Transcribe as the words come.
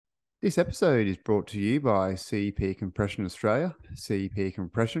This episode is brought to you by CEP Compression Australia. CEP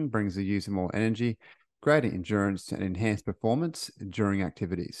Compression brings the user more energy, greater endurance, and enhanced performance during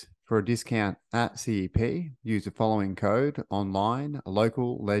activities. For a discount at CEP, use the following code online: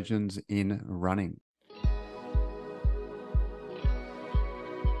 Local Legends in Running.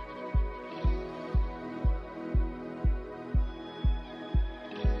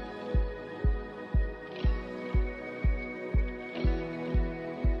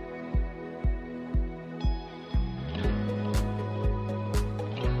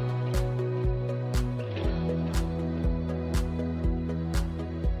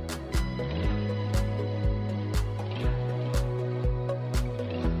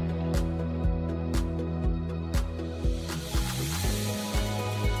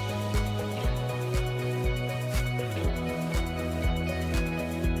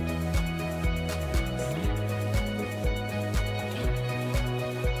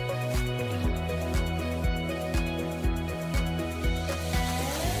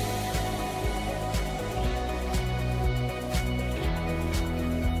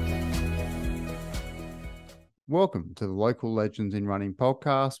 Welcome to the Local Legends in Running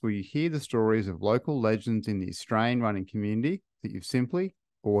podcast, where you hear the stories of local legends in the Australian running community that you've simply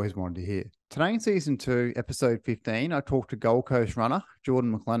always wanted to hear. Today in Season 2, Episode 15, I talked to Gold Coast runner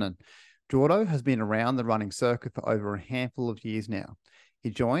Jordan McLennan. Jordo has been around the running circuit for over a handful of years now. He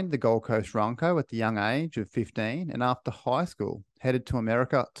joined the Gold Coast Runco at the young age of 15 and after high school headed to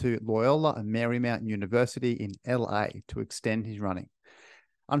America to Loyola Marymount University in LA to extend his running.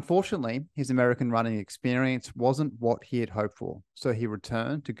 Unfortunately, his American running experience wasn't what he had hoped for, so he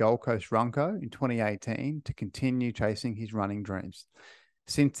returned to Gold Coast Runco in 2018 to continue chasing his running dreams.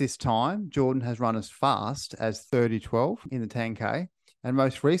 Since this time, Jordan has run as fast as 30:12 in the 10K, and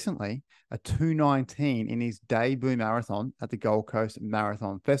most recently, a 2:19 in his debut marathon at the Gold Coast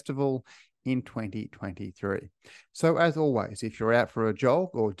Marathon Festival in 2023. So as always, if you're out for a jog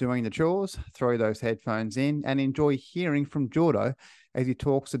or doing the chores, throw those headphones in and enjoy hearing from Jordo as he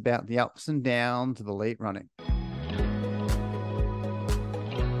talks about the ups and downs of elite running.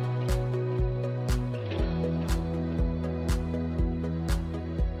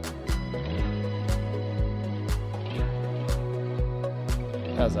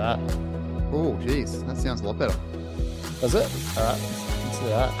 How's that? Oh, geez, that sounds a lot better. Does it? All right, let's do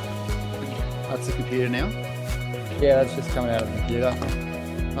that. That's the computer now? Yeah, that's just coming out of the computer.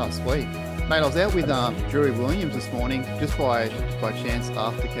 Oh, sweet. Mate, I was out with Drew Williams this morning, just by chance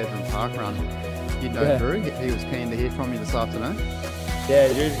after Kedron Park run. You know Drew, he was keen to hear from you this afternoon.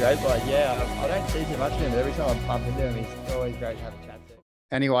 Yeah, Drew's great. Like, I don't see too much of him, but every time I bump into him, he's always great to have a chat to.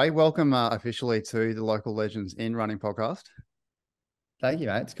 Anyway, welcome officially to the Local Legends in Running podcast. Thank you,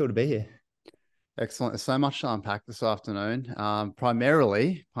 mate. It's cool to be here. Excellent. There's so much to unpack this afternoon,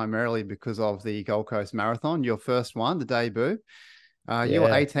 primarily because of the Gold Coast Marathon, your first one, the debut. You were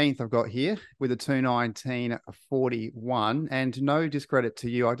 18th, I've got here, with a 2:19:41, and no discredit to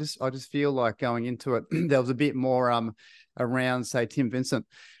you. I just feel like going into it, there was a bit more around, say, Tim Vincent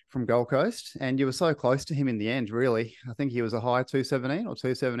from Gold Coast, and you were so close to him in the end, really. I think he was a high 2:17 or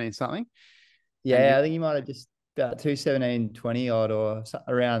 2:17 something. Yeah, I think he might have just about 2:17:20 odd or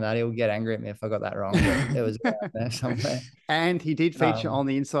around that. He'll get angry at me if I got that wrong, but it was around there somewhere. And he did feature on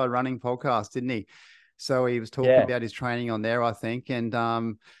the Inside Running podcast, didn't he? So he was talking about his training on there, I think. And I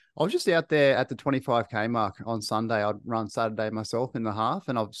was just out there at the 25K mark on Sunday. I'd run Saturday myself in the half,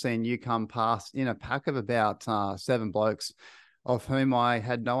 and I've seen you come past in a pack of about 7 blokes, of whom I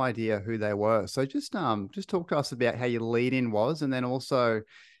had no idea who they were. So just talk to us about how your lead-in was, and then also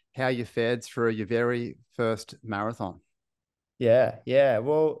how you fared through your very first marathon. Yeah.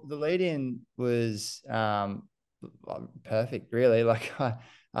 Well, the lead-in was perfect, really. Like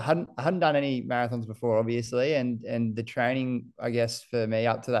I hadn't done any marathons before, obviously, and the training, I guess, for me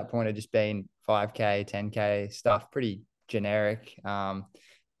up to that point had just been 5K, 10K stuff, pretty generic. I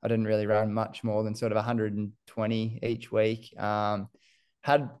didn't really run much more than sort of 120 each week.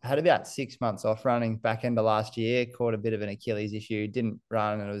 Had about 6 months off running back end of last year, caught a bit of an Achilles issue, didn't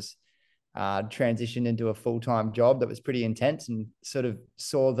run, and it was transitioned into a full-time job that was pretty intense, and sort of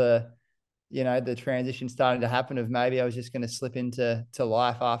saw the transition starting to happen of maybe I was just going to slip into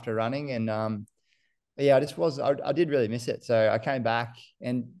life after running. And I did really miss it. So I came back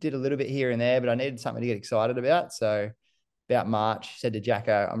and did a little bit here and there, but I needed something to get excited about. So about March, said to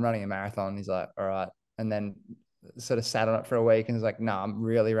Jacko, I'm running a marathon. He's like, all right. And then sort of sat on it for a week and was like, no, I'm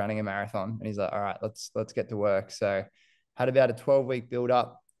really running a marathon. And he's like, all right, let's get to work. So had about a 12-week build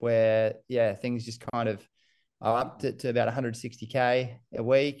up where, things just kind of, I upped it to about 160K a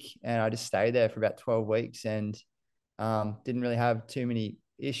week, and I just stayed there for about 12 weeks and didn't really have too many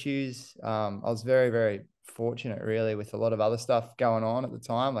issues. I was very, very fortunate really with a lot of other stuff going on at the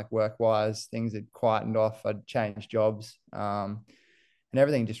time, like work-wise, things had quietened off. I'd changed jobs. And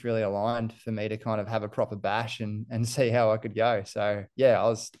everything just really aligned for me to kind of have a proper bash and see how I could go. So yeah, I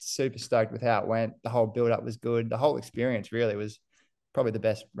was super stoked with how it went. The whole build up was good. The whole experience really was probably the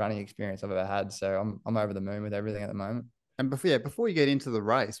best running experience I've ever had. So I'm over the moon with everything at the moment. And before you get into the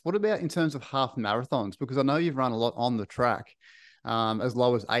race, what about in terms of half marathons? Because I know you've run a lot on the track, as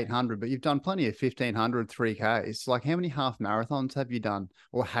low as 800, but you've done plenty of 1500, 3Ks. Like, how many half marathons have you done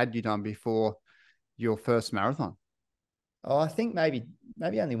or had you done before your first marathon? Oh, I think maybe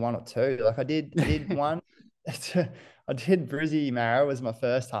only one or two. Like I did one. I did Brizzy Mara was my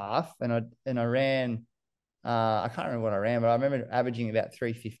first half, and I ran. I can't remember what I ran, but I remember averaging about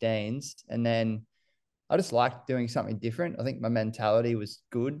 3:15s, and then I just liked doing something different. I think my mentality was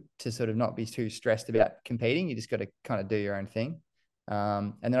good to sort of not be too stressed about competing. You just got to kind of do your own thing.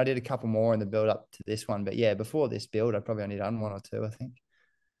 And then I did a couple more in the build up to this one. But yeah, before this build, I probably only done one or two, I think.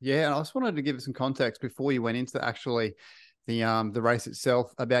 Yeah, and I just wanted to give some context before you went into actually the race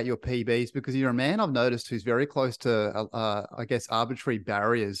itself about your PBs, because you're a man I've noticed who's very close to I guess arbitrary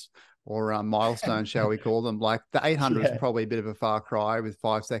barriers or milestones, shall we call them. Like the 800 is Yeah. probably a bit of a far cry with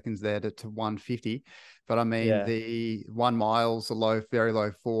 5 seconds there to 150, but I mean Yeah. the 1 mile's a low, very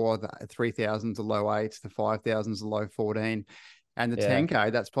low 4, the 3,000's a low 8, the 5,000's a low 14, and the Yeah.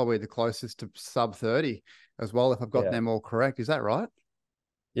 10K that's probably the closest to sub 30 as well, if I've got Yeah. them all correct. Is that right?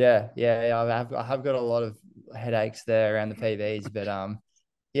 Yeah. I have got a lot of headaches there around the PBs, but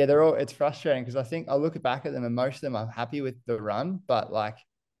yeah, it's frustrating because I think I look back at them and most of them I'm happy with the run, but like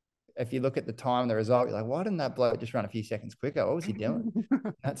if you look at the time and the result, you're like, why didn't that bloke just run a few seconds quicker? What was he doing?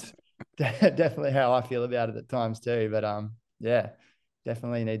 That's definitely how I feel about it at times too. But yeah,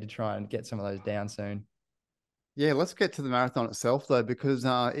 definitely need to try and get some of those down soon. Yeah, let's get to the marathon itself though, because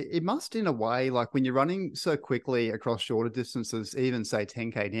it must, in a way, like when you're running so quickly across shorter distances, even say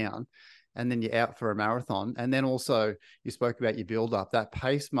 10K down, and then you're out for a marathon, and then also you spoke about your build up. That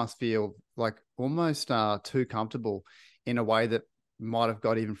pace must feel like almost too comfortable in a way that might have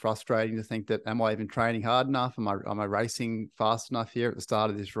got even frustrating to think that, am I even training hard enough? Am I racing fast enough here at the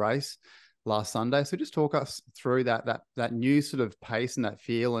start of this race last Sunday? So just talk us through that new sort of pace and that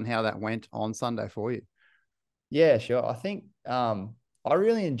feel and how that went on Sunday for you. Yeah, sure. I think I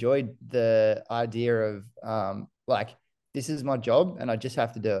really enjoyed the idea of like this is my job and I just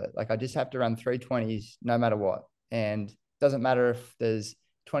have to do it. Like I just have to run 320s no matter what. And it doesn't matter if there's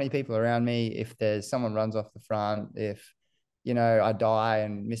 20 people around me, if there's someone runs off the front, if I die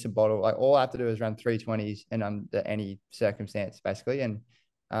and miss a bottle, like all I have to do is run 320s and under any circumstance, basically. And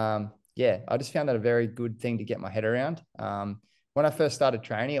yeah, I just found that a very good thing to get my head around. When I first started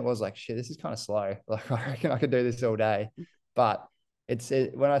training, it was like, shit, this is kind of slow. Like, I reckon I could do this all day. But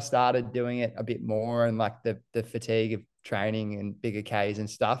when I started doing it a bit more and like the fatigue of training and bigger Ks and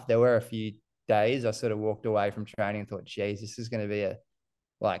stuff, there were a few days I sort of walked away from training and thought, geez, this is going to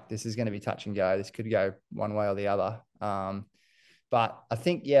be touch and go. This could go one way or the other. But I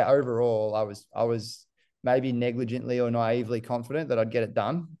think, yeah, overall, I was maybe negligently or naively confident that I'd get it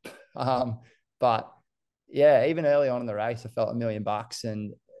done. But yeah, even early on in the race, I felt $1,000,000.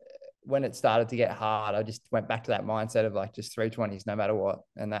 And when it started to get hard, I just went back to that mindset of like just 320s no matter what.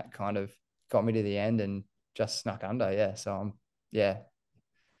 And that kind of got me to the end and just snuck under. Yeah. So yeah.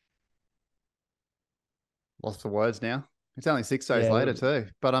 Lost for words now. It's only 6 days Yeah. later too.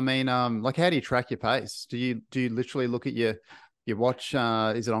 But I mean, like, how do you track your pace? Do you literally look at your watch?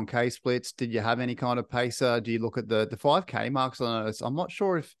 Is it on K splits? Did you have any kind of pacer? Do you look at the 5K marks? I'm not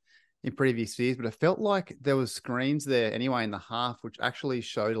sure if in previous years, but it felt like there was screens there anyway in the half, which actually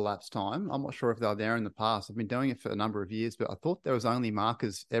showed elapsed time. I'm not sure if they were there in the past. I've been doing it for a number of years, but I thought there was only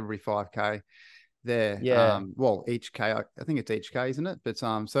markers every 5K there. Yeah. Well, each K, I think it's each K, isn't it? But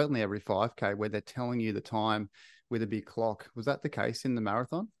certainly every 5K where they're telling you the time with a big clock. Was that the case in the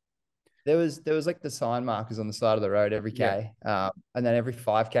marathon? There was like the sign markers on the side of the road every Yeah. K. And then every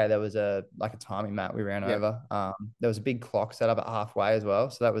 5K there was a timing mat we ran Yeah. over. There was a big clock set up at halfway as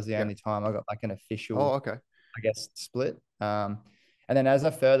well. So that was the Yeah. only time I got like an Oh, official, okay. I guess, split. And then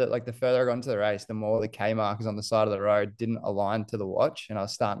the further I got into the race, the more the K markers on the side of the road didn't align to the watch. And I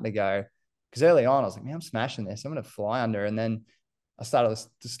was starting to go, because early on I was like, man, I'm smashing this. I'm going to fly under. And then I started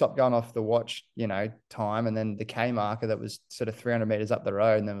to stop going off the watch, time. And then the K marker that was sort of 300 meters up the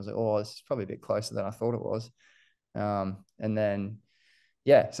road. And then I was like, oh, this is probably a bit closer than I thought it was. And then,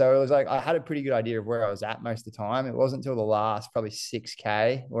 yeah, so it was like I had a pretty good idea of where I was at most of the time. It wasn't until the last probably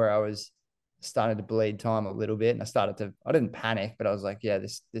 6K where I was starting to bleed time a little bit. And I didn't panic, but I was like, yeah,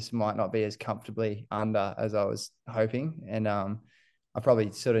 this might not be as comfortably under as I was hoping. And I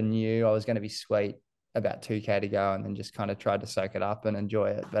probably sort of knew I was going to be sweet about 2K to go, and then just kind of tried to soak it up and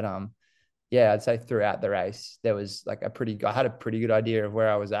enjoy it. But yeah, I'd say throughout the race, there was like I had a pretty good idea of where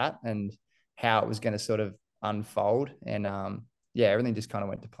I was at and how it was going to sort of unfold. And yeah, everything just kind of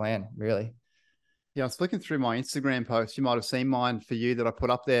went to plan, really. Yeah, I was flicking through my Instagram posts. You might have seen mine for you that I put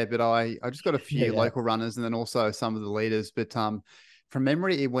up there, but I just got a Yeah, few yeah, local runners and then also some of the leaders. But from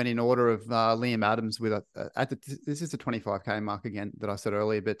memory, it went in order of Liam Adams with this is the 25K mark again that I said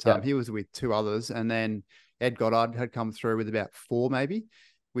earlier, but yeah, he was with two others, and then Ed Goddard had come through with about four maybe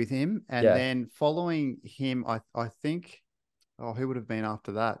with him, and yeah. then following him, I think, oh, who would have been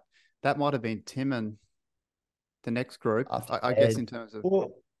after that? That might have been Tim and the next group, After I guess, Ed, in terms of,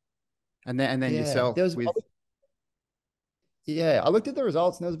 well, and then yeah, yourself with. yeah, I looked at the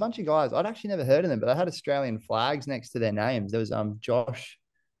results and there was a bunch of guys. I'd actually never heard of them, but they had Australian flags next to their names. There was Josh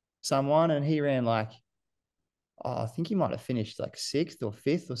someone, and he ran like, oh, I think he might have finished like sixth or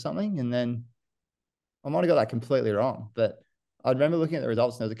fifth or something. And then I might have got that completely wrong, but I remember looking at the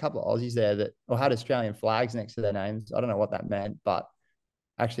results and there was a couple of Aussies there that or had Australian flags next to their names. I don't know what that meant, but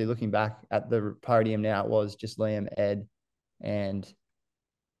actually looking back at the podium now, it was just Liam, Ed, and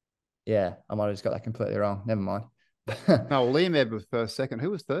yeah, I might have just got that completely wrong. Never mind. No, well, Liam Ed was first, second.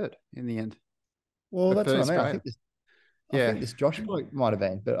 Who was third in the end Well, for that's what I mean. Australia? I Yeah, think this Josh bloke might have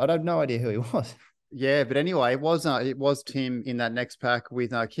been, but I have no idea who he was. yeah. But anyway, it was Tim in that next pack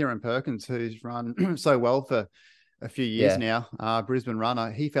with Kieran Perkins, who's run so well for a few years Yeah. now. Brisbane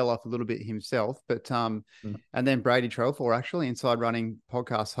runner. He fell off a little bit himself, but Mm. and then Brady Trelfor, actually Inside Running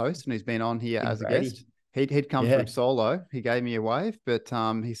podcast host, and he's been on here Big as a Brady. guest. He'd come Yeah. through solo. He gave me a wave, but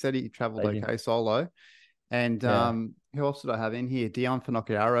he said he travelled Legend. okay solo. And Yeah. who else did I have in here? Dion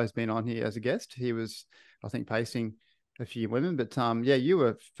Finocchiaro has been on here as a guest. He was, I think, pacing a few women. But yeah, you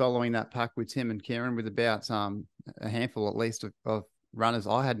were following that pack with Tim and Kieran with about a handful at least of runners.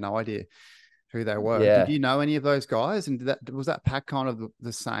 I had no idea who they were. Did Yeah. you know any of those guys? And was that pack kind of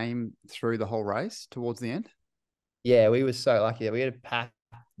the same through the whole race towards the end? Yeah. We were so lucky that we had a pack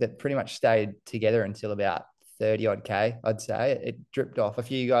that pretty much stayed together until about 30 odd K, I'd say. It dripped off. A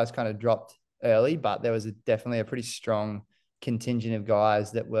few guys kind of dropped early, but there was definitely a pretty strong contingent of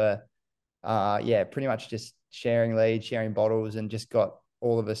guys that were, yeah, pretty much just sharing leads, sharing bottles, and just got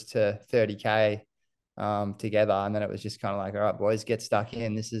all of us to 30K together. And then it was just kind of like, all right, boys, get stuck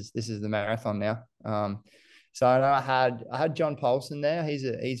in. This is the marathon now. So I know I had John Paulson there.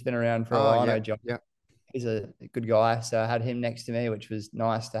 He's been around for a Oh, while. I yeah, know John. yeah. He's a good guy. So I had him next to me, which was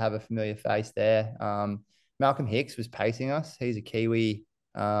nice to have a familiar face there. Malcolm Hicks was pacing us. He's a Kiwi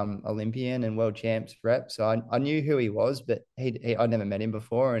Olympian and world champs rep. So I knew who he was, but I'd never met him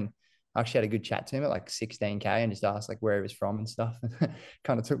before. And I actually had a good chat to him at like 16K and just asked like where he was from and stuff.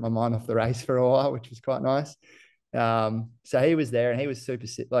 Kind of took my mind off the race for a while, which was quite nice. So he was there and he was super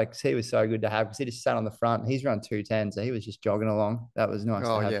like he was so good to have because he just sat on the front. He's run 2:10, so he was just jogging along. That was nice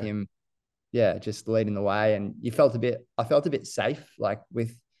to Oh, have yeah. him, yeah, just leading the way. And I felt a bit safe, like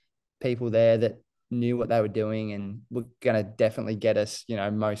with people there that knew what they were doing and were going to definitely get us,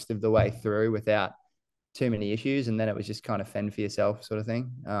 most of the way through without too many issues. And then it was just kind of fend for yourself sort of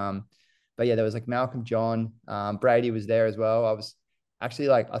thing. But yeah, there was like Malcolm, John, Brady was there as well. I was actually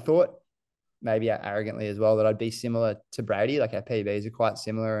like, I thought maybe arrogantly as well that I'd be similar to Brady. Like our PBs are quite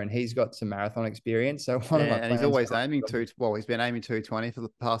similar and he's got some marathon experience. So one of my Yeah, and he's plans, always aiming well, he's been aiming 220 for the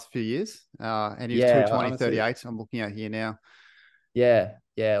past few years. And he was yeah, 220, honestly, 38. I'm looking at here now. yeah,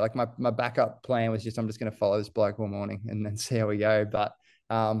 yeah. Like my backup plan was just I'm just going to follow this bloke all morning and then see how we go. But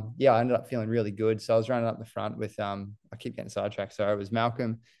yeah, I ended up feeling really good. So I was running up the front with I keep getting sidetracked. So it was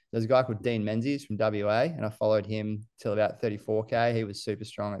Malcolm. There's a guy called Dean Menzies from WA, and I followed him till about 34K. He was super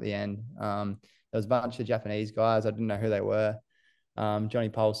strong at the end. There was a bunch of Japanese guys. I didn't know who they were. Johnny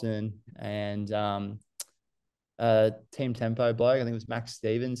Paulson and Team Tempo bloke. I think it was Max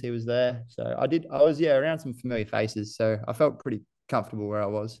Stevens. He was there. So I was around some familiar faces. So I felt pretty comfortable where I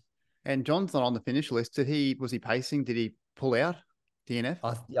was. And John's not on the finish list. Was he pacing? Did he pull out DNF?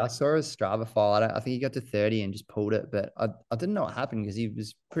 I saw his Strava file. I think he got to 30 and just pulled it, but I didn't know what happened because he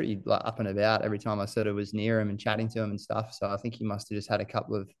was pretty like up and about every time I sort of was near him and chatting to him and stuff. So I think he must have just had a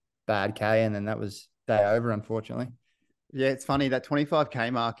couple of bad K and then that was day over, unfortunately. Yeah, it's funny that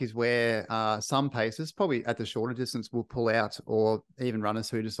 25K mark is where some paces, probably at the shorter distance, will pull out, or even runners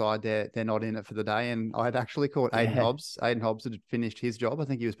who decide they're not in it for the day. And I had actually caught Aiden Yeah. Hobbs. Aiden Hobbs had finished his job. I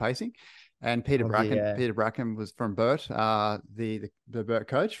think he was pacing. And Peter Was he? Bracken. Peter Bracken was from Burt, the Burt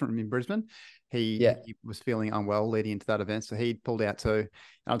coach from in Brisbane. Yeah. He was feeling unwell leading into that event, so he pulled out too. And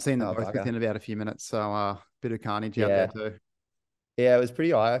I'd seen them Oh, both bugger. within about a few minutes. So bit of carnage out there Yeah. too. Yeah, it was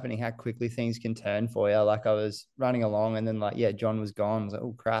pretty eye-opening how quickly things can turn for you. Like I was running along and then like, yeah, John was gone. I was like,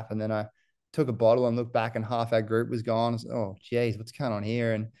 oh crap. And then I took a bottle and looked back and half our group was gone. I was like, oh geez, what's going on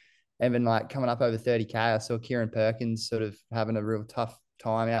here? And even like coming up over 30K, I saw Kieran Perkins sort of having a real tough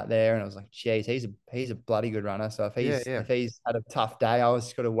time out there. And I was like, geez, he's a bloody good runner. So if Yeah, he's yeah. if he's had a tough day, I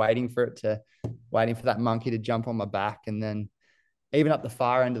was sort of waiting for that monkey to jump on my back. And then even up the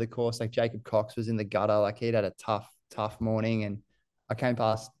far end of the course, like Jacob Cox was in the gutter, like he'd had a tough morning. And I came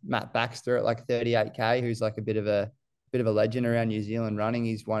past Matt Baxter at like 38K, who's like a bit of a legend around New Zealand running.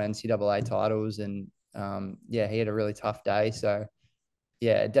 He's won NCAA titles, and yeah, he had a really tough day. So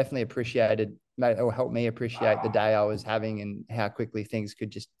yeah, definitely appreciated, mate, or helped me appreciate the day I was having and how quickly things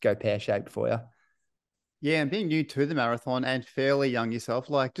could just go pear shaped for you. Yeah, and being new to the marathon and fairly young yourself,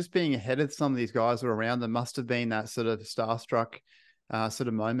 like just being ahead of some of these guys who are around them must have been that sort of starstruck sort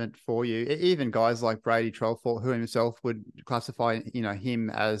of moment for you. Even guys like Brady Trelford, who himself would classify, him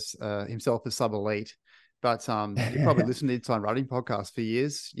as himself as sub elite. But you probably listened to the Inside Running podcast for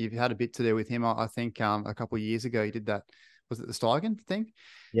years. You've had a bit to do with him. I think a couple of years ago you did that. Was it the Steigen thing?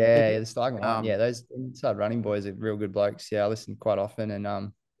 Yeah, the Steigen one. Um, Yeah, those inside running boys are real good blokes. Yeah, I listen quite often,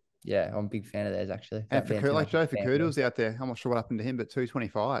 and yeah, I'm a big fan of theirs actually. and Without for being too like much of Joe a fan. Fukuda was out there. I'm not sure what happened to him, but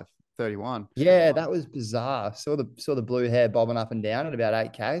 225, 31. Yeah, that was bizarre. Saw the blue hair bobbing up and down at about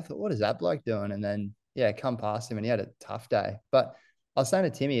 8K. I thought, what is that bloke doing? And then yeah, come past him and he had a tough day. But I was saying to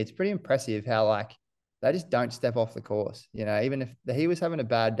Timmy, it's pretty impressive how like they just don't step off the course. Even if he was having a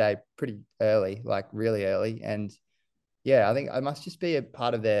bad day pretty early, like really early. And yeah, I think it must just be a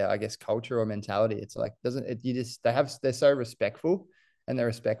part of their, I guess, culture or mentality. It's like doesn't it you just they're so respectful, and they're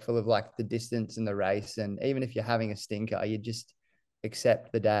respectful of like the distance and the race. And even if you're having a stinker, you just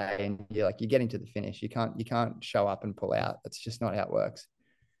accept the day and you're getting to the finish. You can't show up and pull out. That's just not how it works.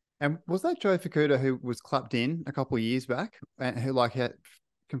 And was that Joe Fukuda who was clapped in a couple of years back and who like had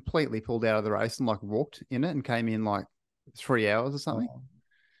completely pulled out of the race and like walked in it and came in like 3 hours or something? Oh,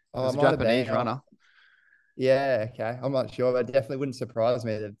 It oh, was it a might have been. Japanese runner. Yeah, okay. I'm not sure, but it definitely wouldn't surprise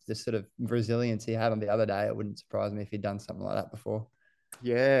me. The sort of resilience he had on the other day, it wouldn't surprise me if he'd done something like that before.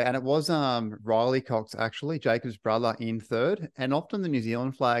 Yeah, and it was Riley Cox actually, Jacob's brother in third. And often the New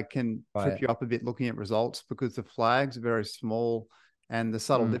Zealand flag can trip Right. you up a bit looking at results because the flag's are very small and the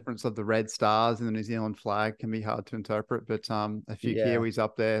subtle Mm, difference of the red stars in the New Zealand flag can be hard to interpret. But a few yeah. Kiwis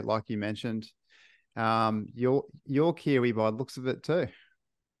up there, like you mentioned. You're Kiwi by the looks of it too.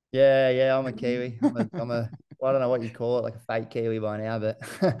 Yeah, yeah, I'm a Kiwi. Well, I don't know what you call it, like a fake Kiwi by now, but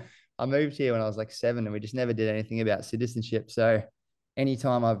I moved here when I was like 7 and we just never did anything about citizenship. So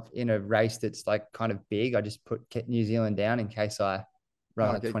anytime I've in a race that's like kind of big, I just put New Zealand down in case I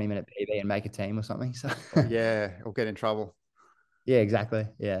run Oh, a 20-minute PB and make a team or something. So yeah, or get in trouble. yeah, exactly.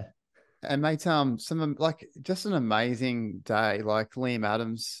 Yeah. And mate, like just an amazing day. Like Liam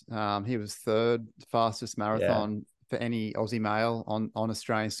Adams, he was third fastest Yeah. marathon for any Aussie male on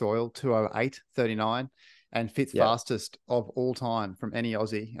Australian soil, 2:08:39, and fifth Yeah. fastest of all time from any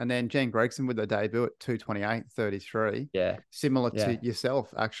Aussie. And then Jen Gregson with her debut at 2:28:33, Yeah. similar to Yeah.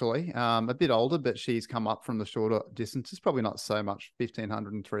 yourself actually. A bit older, but she's come up from the shorter distances. Probably not so much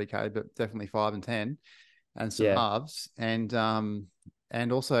 1500 and 3K, but definitely 5 and 10 and some Yeah. halves, and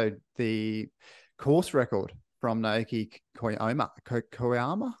also the course record from Naoki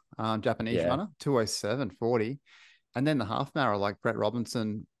Koyama, Japanese Yeah. runner, 2:07:40, and then the half marathon like Brett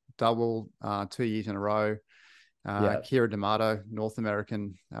Robinson double 2 years in a row. Yeah. Kira D'Amato, North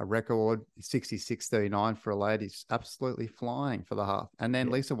American record, 66:39 for a lady, absolutely flying for the half. And then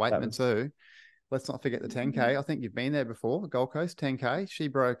Yeah. Lisa That Waitman was too. Let's not forget the 10K. I think you've been there before, Gold Coast 10K. She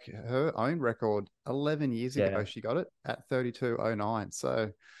broke her own record 11 years ago. yeah. She got it at 32:09.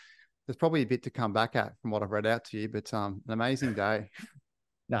 So there's probably a bit to come back at from what I've read out to you, but an amazing day.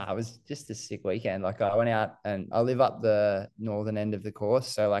 No, it was just a sick weekend. Like I went out and I live up the northern end of the course.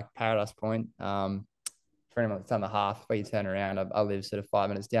 So like Paradise Point, for anyone that's done the half where you turn around, I live sort of 5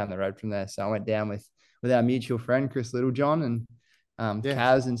 minutes down the road from there. So I went down with our mutual friend, Chris Littlejohn, and Yeah.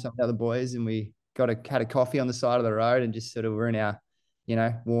 Kaz and some of the other boys. And we had a coffee on the side of the road and just sort of were in our,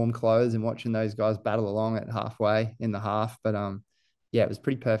 warm clothes and watching those guys battle along at halfway in the half. But yeah, it was a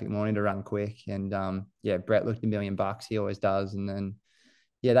pretty perfect morning to run quick. And yeah, Brett looked $1,000,000. He always does. And then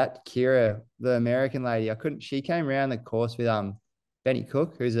yeah, that Kira, the American lady, she came around the course with Benny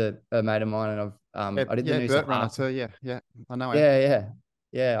Cook, who's a mate of mine, and Yeah, I did the yeah, Noosa Burt runner half. too. Yeah, yeah. I know him. Yeah, yeah.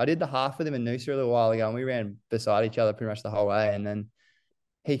 Yeah. I did the half with him in Noosa a little while ago, and we ran beside each other pretty much the whole way. And then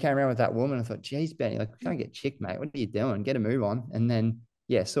he came around with that woman. I thought, geez, Benny, like, we can't get chick, mate. What are you doing? Get a move on. And then,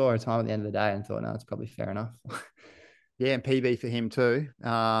 yeah, saw her time at the end of the day and thought, no, it's probably fair enough. Yeah, and PB for him too.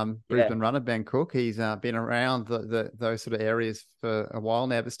 Yeah. Brisbane runner Ben Cook. He's been around those sort of areas for a while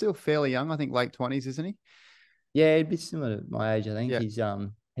now, but still fairly young. I think late 20s, isn't he? Yeah, he'd be similar to my age. I think Yeah.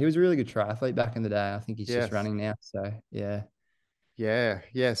 he was a really good triathlete back in the day. I think he's just Yes. running now. So yeah. Yeah.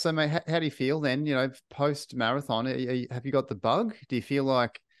 Yeah. So, mate, how do you feel then? Post marathon, have you got the bug? Do you feel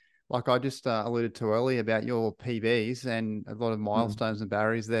like I just alluded to earlier about your PBs and a lot of Mm. milestones and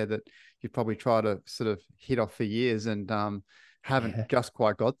barriers there that you've probably tried to sort of hit off for years and haven't Yeah. just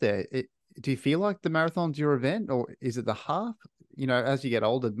quite got there? Do you feel like the marathon's your event, or is it the half? As you get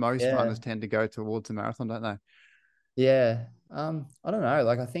older, most Yeah. runners tend to go towards the marathon, don't they? Yeah. I don't know.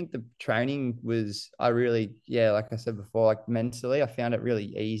 Like I think the training was I really, yeah, like I said before, like mentally, I found it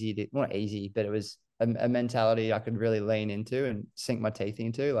really easy to not easy, but it was a mentality I could really lean into and sink my teeth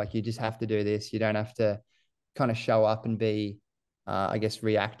into. Like you just have to do this. You don't have to kind of show up and be I guess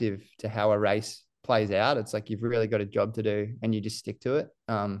reactive to how a race plays out. It's like you've really got a job to do and you just stick to it.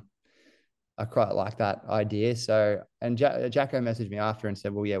 I quite like that idea. So, and Jacko messaged me after and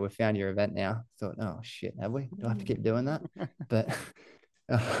said, "Well, yeah, we've found your event now." I thought, "Oh shit, have we? Do I have to keep doing that?" But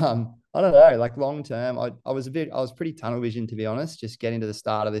I don't know. Like long term, I was pretty tunnel vision to be honest. Just getting to the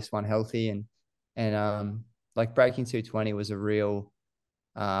start of this one healthy and like breaking 220 was a real,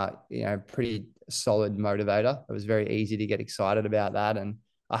 pretty solid motivator. It was very easy to get excited about that, and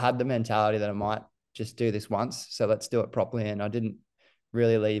I had the mentality that I might just do this once, so let's do it properly. And I didn't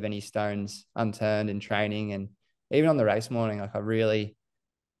really leave any stones unturned in training. And even on the race morning, like I really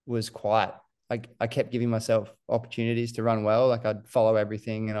was quite like I kept giving myself opportunities to run well. Like I'd follow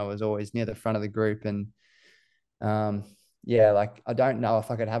everything and I was always near the front of the group. And yeah, like I don't know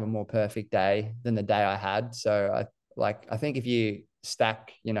if I could have a more perfect day than the day I had. So I think if you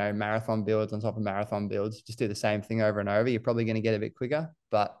stack, marathon builds on top of marathon builds, just do the same thing over and over, you're probably going to get a bit quicker.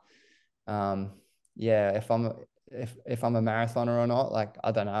 But um, yeah, if I'm a marathoner or not, like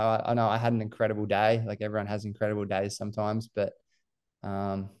I don't know. I know I had an incredible day. Like everyone has incredible days sometimes, but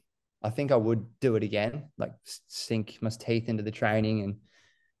um, I think I would do it again. Like sink my teeth into the training and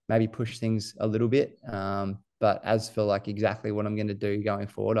maybe push things a little bit. But as for like exactly what I'm going to do going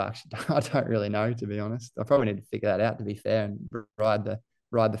forward, I don't really know, to be honest. I probably need to figure that out, to be fair, and ride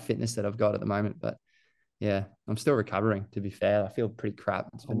the fitness that I've got at the moment. But yeah, I'm still recovering, to be fair. I feel pretty crap.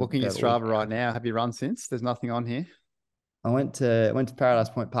 It's I'm been looking at about a week Strava now. right now. Have you run since? There's nothing on here. I went to Paradise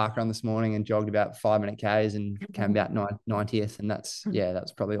Point Park Run this morning and jogged about 5 minute Ks and came about 90th. And that's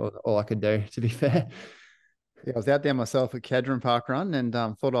probably all I could do, to be fair. Yeah, I was out there myself at Kedron Park Run and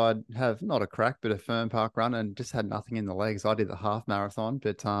thought I'd have not a crack, but a firm park run and just had nothing in the legs. I did the half marathon,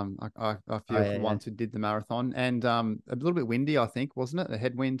 but I Oh feel for yeah, the yeah. ones who did the marathon and a little bit windy, I think, wasn't it? A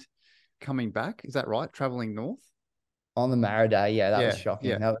headwind coming back. Is that right? Traveling north? On the Mara Day, yeah, that was Yeah, shocking.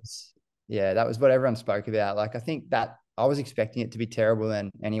 yeah. That was what everyone spoke about. Like I think that I was expecting it to be terrible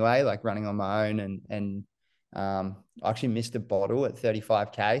then anyway, like running on my own and I actually missed a bottle at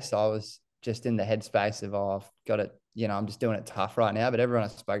 35K. So I was just in the headspace of I've got it, I'm just doing it tough right now. But everyone I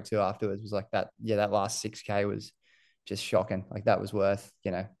spoke to afterwards was like that last 6K was just shocking. Like that was worth,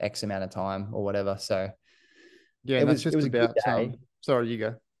 X amount of time or whatever. So Yeah, it and that's was it just was a good about day. sorry, you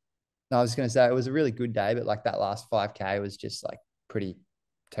go. No, I was going to say it was a really good day, but like that last 5K was just like pretty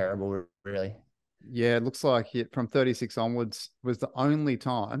terrible, really. Yeah, it looks like it from 36 onwards was the only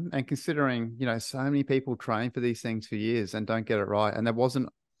time. And considering, so many people train for these things for years and don't get it right. And there wasn't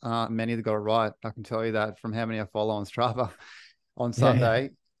many that got it right. I can tell you that from how many I follow on Strava on Yeah, yeah. Sunday.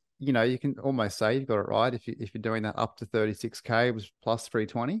 You can almost say you've got it right if you're doing that up to 36K, it was plus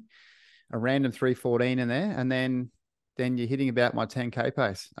 320, a random 314 in there, and then you're hitting about my 10K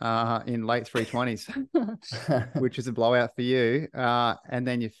pace in late 320s, which is a blowout for you. And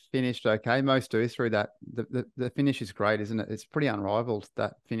then you finished okay. Most do through that. The finish is great, isn't it? It's pretty unrivaled,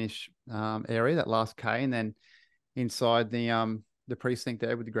 that finish area, that last K, and then inside the precinct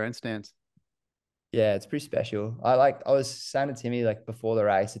there with the grandstands. Yeah, it's pretty special. I was saying to Timmy like before the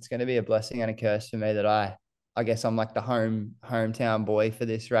race, it's going to be a blessing and a curse for me that I guess I'm like the hometown boy for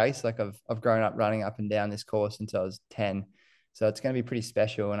this race. Like I've grown up running up and down this course since I was 10. So it's going to be pretty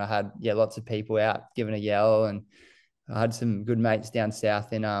special. And I had lots of people out giving a yell, and I had some good mates down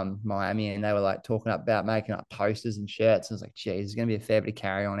south in Miami, and they were like talking about making up posters and shirts. I was like, geez, there's going to be a fair bit of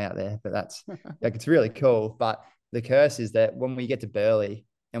carry on out there, but that's like it's really cool. But the curse is that when we get to Burleigh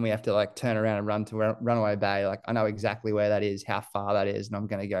and we have to like turn around and run to Runaway Bay, like I know exactly where that is, how far that is, and I'm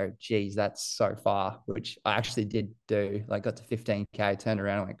going to go, geez, that's so far, which I actually did do. Like got to 15K, turned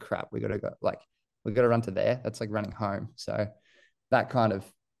around and went, crap, we got to run to there. That's like running home. So that kind of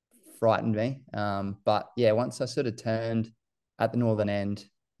frightened me. But yeah, once I sort of turned at the northern end,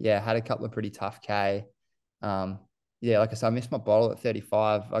 yeah, had a couple of pretty tough K. Um, yeah, like I said, I missed my bottle at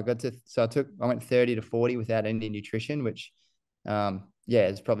 35. I went 30 to 40 without any nutrition, which, yeah,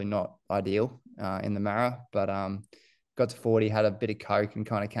 it's probably not ideal in the Mara, but got to 40, had a bit of Coke and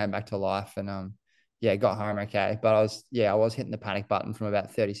kind of came back to life and, yeah, got home okay. But I was hitting the panic button from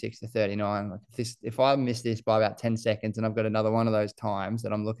about 36 to 39. Like if I miss this by about 10 seconds and I've got another one of those times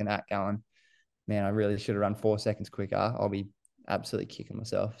that I'm looking at going, man, I really should have run 4 seconds quicker, I'll be absolutely kicking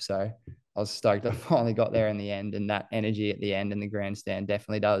myself. So I was stoked I finally got there in the end. And that energy at the end in the grandstand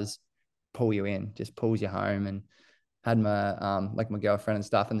definitely does pull you in, just pulls you home. And had my like my girlfriend and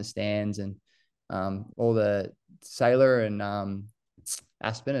stuff in the stands, and all the Sailor and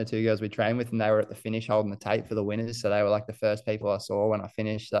Aspen are two girls we trained with, and they were at the finish holding the tape for the winners. So they were like the first people I saw when I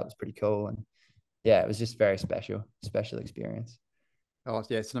finished. So that was pretty cool. And yeah, it was just very special experience. Oh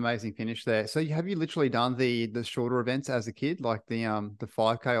yeah, it's an amazing finish there. So have you literally done the shorter events as a kid, like the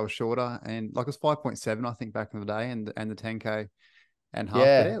 5K or shorter, and like it was 5.7 I think back in the day, and the 10K and half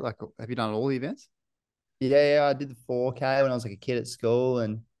Yeah, there? Like, have you done all the events? yeah. I did the 4K when I was like a kid at school,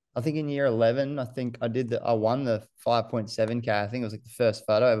 and I think in year 11, I think I won the 5.7K. I think it was like the first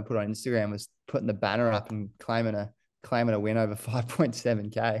photo I ever put on Instagram was putting the banner up and claiming a win over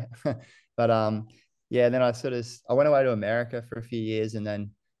 5.7K. But yeah, then I went away to America for a few years and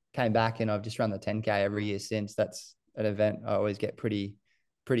then came back, and I've just run the 10K every year since. That's an event I always get pretty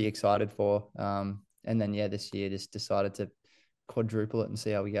excited for. And then yeah, this year just decided to quadruple it and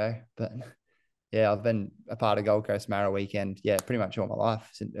see how we go. But yeah, I've been a part of Gold Coast Mara weekend. Yeah, pretty much all my life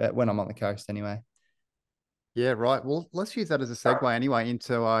when I'm on the coast anyway. Yeah, right. Well, let's use that as a segue anyway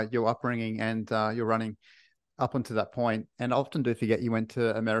into your upbringing and your running up until that point. And I often do forget you went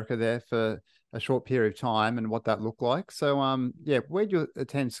to America there for a short period of time and what that looked like. So, yeah, where did you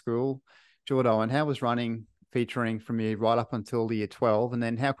attend school, Jordo, and how was running featuring from you right up until the year 12? And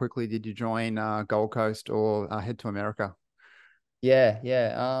then how quickly did you join Gold Coast or head to America? Yeah,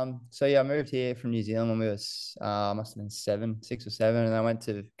 yeah. So yeah, I moved here from New Zealand when we was must have been 6 or 7, and I went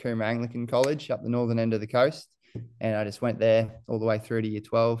to Coomera Anglican College up the northern end of the coast, and I just went there all the way through to year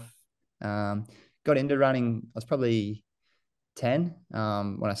 12. Um, got into running. I was probably 10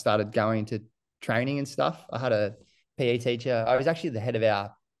 when I started going to training and stuff. I had a PE teacher. I was actually the head of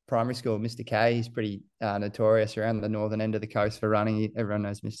our primary school, Mr. K. He's pretty notorious around the northern end of the coast for running. Everyone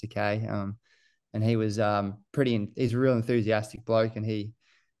knows Mr. K. And he was he's a real enthusiastic bloke, and he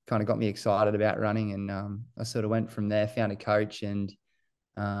kind of got me excited about running. And I sort of went from there, found a coach, and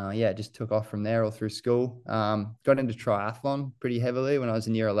yeah, just took off from there all through school. Got into triathlon pretty heavily when I was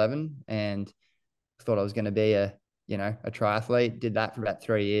in year 11, and thought I was going to be a triathlete. Did that for about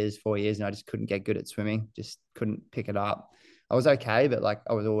 3 years, 4 years, and I just couldn't get good at swimming. Just couldn't pick it up. I was okay, but like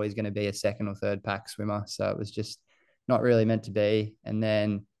I was always going to be a second or third pack swimmer, so it was just not really meant to be. And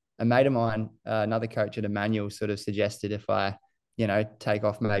then a mate of mine, another coach at Emmanuel, sort of suggested if I, take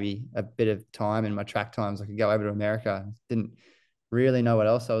off maybe a bit of time in my track times, I could go over to America. Didn't really know what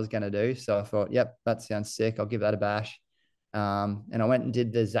else I was going to do, so I thought, yep, that sounds sick. I'll give that a bash. And I went and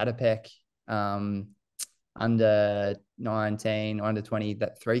did the Zatopek under 19 or under 20,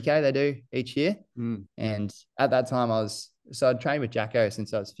 that 3K they do each year. Mm. And at that time I'd trained with Jacko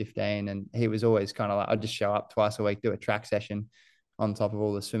since I was 15, and he was always kind of like, I'd just show up twice a week, do a track session on top of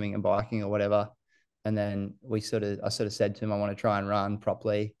all the swimming and biking or whatever. And then I sort of said to him, I want to try and run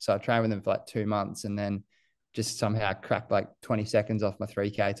properly. So I trained with him for like 2 months, and then just somehow cracked like 20 seconds off my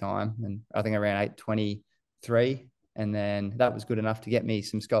 3K time. And I think I ran 8:23, and then that was good enough to get me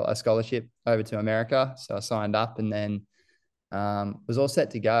a scholarship over to America. So I signed up, and then was all set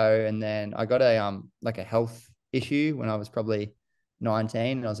to go. And then I got a health issue when I was probably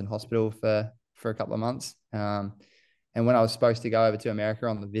 19, and I was in hospital for a couple of months. And when I was supposed to go over to America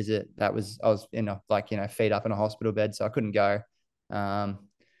on the visit, I was in feet up in a hospital bed, so I couldn't go. And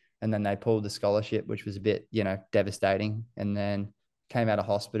then they pulled the scholarship, which was a bit, devastating. And then came out of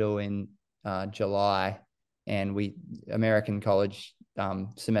hospital in July, and American college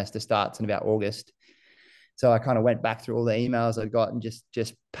semester starts in about August. So I kind of went back through all the emails I'd got and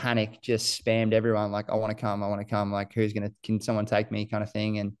just panicked, just spammed everyone like, I want to come, like can someone take me kind of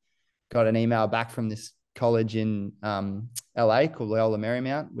thing. And got an email back from this college in LA called Loyola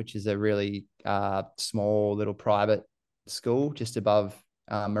Marymount, which is a really small little private school just above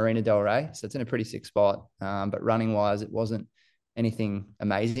Marina Del Rey. So it's in a pretty sick spot. But running wise, it wasn't anything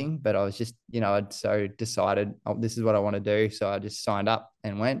amazing, but I was just, I'd so decided, oh, this is what I want to do. So I just signed up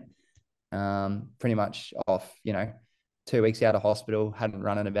and went pretty much off, 2 weeks out of hospital, hadn't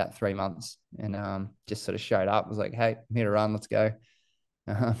run in about 3 months, and just sort of showed up, was like, hey, I'm here to run, let's go.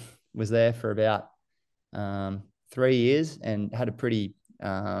 Was there for about 3 years and had a pretty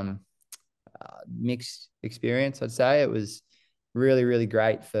mixed experience, I'd say. It was really, really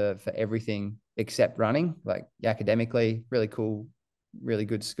great for everything except running, like academically, really cool, really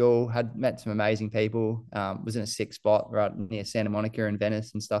good school, had met some amazing people, was in a sick spot right near Santa Monica and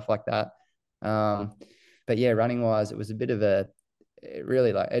Venice and stuff like that. But yeah, running wise, it was a bit of it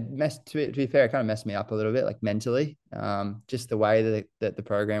really like it messed, to be fair, it kind of messed me up a little bit, like mentally. Just the way that the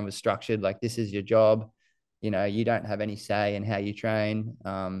program was structured, like this is your job, you don't have any say in how you train.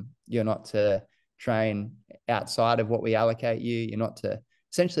 You're not to train outside of what we allocate you. You're not to,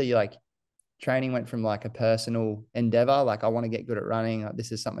 essentially, like, training went from like a personal endeavor, like I want to get good at running, like,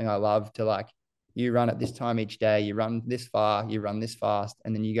 this is something I love, to like, you run at this time each day, you run this far, you run this fast,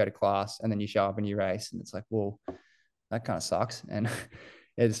 and then you go to class, and then you show up and you race. And it's like, well, that kind of sucks. And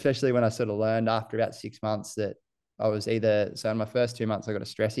especially when I sort of learned after about 6 months that I was either, so in my first 2 months I got a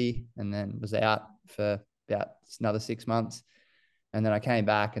stressy and then was out for about another 6 months. And then I came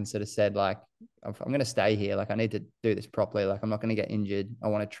back and sort of said, like, I'm going to stay here. Like, I need to do this properly. Like, I'm not going to get injured. I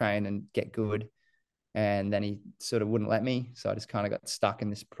want to train and get good. And then he sort of wouldn't let me. So I just kind of got stuck in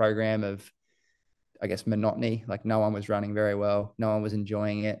this program of, I guess, monotony. Like, no one was running very well. No one was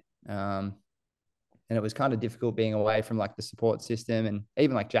enjoying it. And it was kind of difficult being away from like the support system, and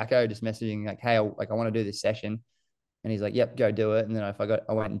even like Jacko just messaging like, hey, I want to do this session. And he's like, yep, go do it. And then if I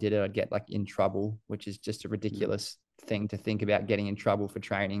went and did it, I'd get like in trouble, which is just a ridiculous thing to think about, getting in trouble for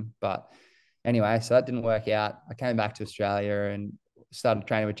training. But anyway, so that didn't work out. I came back to Australia and started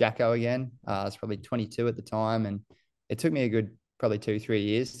training with Jacko again. I was probably 22 at the time. And it took me a good probably 2-3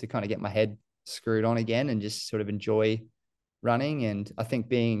 years to kind of get my head screwed on again and just sort of enjoy running. And I think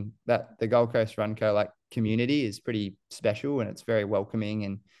being that the Gold Coast Run Co like community is pretty special, and it's very welcoming,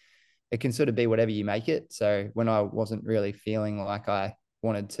 and it can sort of be whatever you make it. So when I wasn't really feeling like I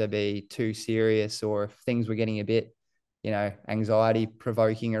wanted to be too serious, or if things were getting a bit, anxiety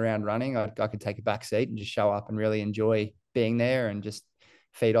provoking around running, I could take a back seat and just show up and really enjoy being there and just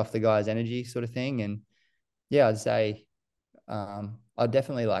feed off the guys' energy, sort of thing. And yeah, I'd say I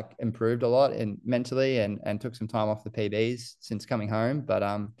definitely like improved a lot and mentally, and took some time off the PBs since coming home. But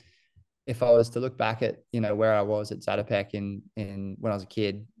if I was to look back at, where I was at Zatopek in when I was a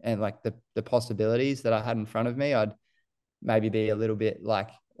kid, and like the possibilities that I had in front of me, I'd maybe be a little bit like,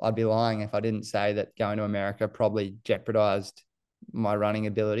 I'd be lying if I didn't say that going to America probably jeopardized my running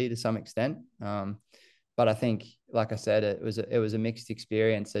ability to some extent. But I think, like I said, it was a mixed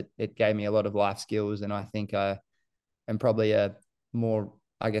experience. It gave me a lot of life skills, and I think I am probably a more,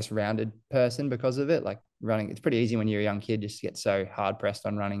 I guess, rounded person because of it. Like, running, it's pretty easy when you're a young kid just to get so hard pressed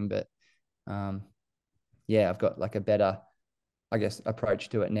on running. But yeah, I've got like a better, I guess, approach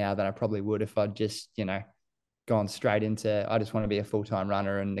to it now than I probably would if I'd just, gone straight into, I just want to be a full-time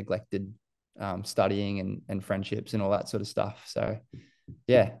runner, and neglected studying and friendships and all that sort of stuff. So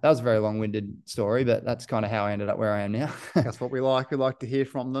yeah, that was a very long-winded story, but that's kind of how I ended up where I am now. That's what we like. We like to hear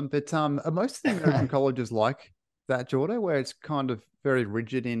from them. But are most of the American colleges like that, Jordo, where it's kind of very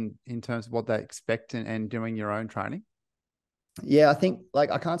rigid in terms of what they expect and doing your own training? Yeah, I think,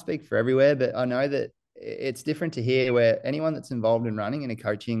 like, I can't speak for everywhere, but I know that it's different to here, where anyone that's involved in running in a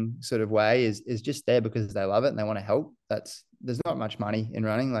coaching sort of way is just there because they love it and they want to help. There's not much money in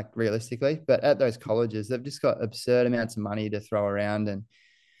running, like, realistically, but at those colleges, they've just got absurd amounts of money to throw around. And,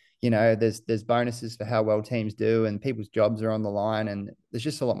 there's bonuses for how well teams do, and people's jobs are on the line, and there's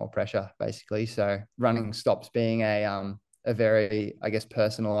just a lot more pressure, basically. So running stops being a very, I guess,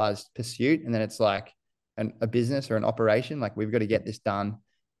 personalized pursuit. And then it's like a business or an operation. Like, we've got to get this done.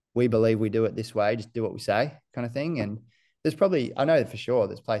 We believe we do it this way. Just do what we say, kind of thing. And there's probably, I know for sure,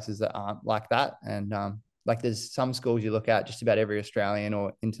 there's places that aren't like that. And like, there's some schools you look at, just about every Australian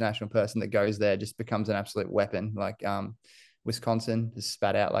or international person that goes there just becomes an absolute weapon. Like Wisconsin has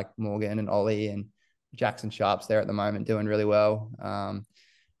spat out like Morgan and Ollie, and Jackson Sharp's there at the moment doing really well.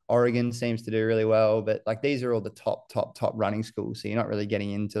 Oregon seems to do really well, but like, these are all the top running schools. So you're not really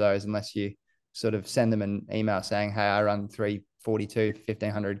getting into those unless you sort of send them an email saying, hey, I run 3:42 for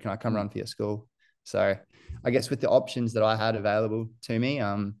 1500. Can I come run for your school? So I guess with the options that I had available to me,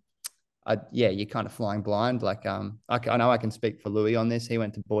 you're kind of flying blind. Like, I know I can speak for Louis on this. He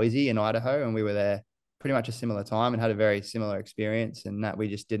went to Boise in Idaho, and we were there pretty much a similar time and had a very similar experience, and that we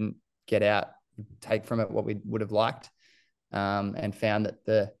just didn't take from it what we would have liked. And found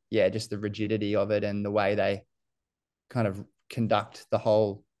that just the rigidity of it and the way they kind of conduct the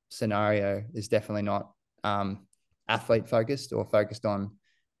whole scenario is definitely not athlete focused or focused on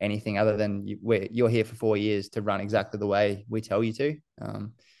anything other than you're here for 4 years to run exactly the way we tell you to.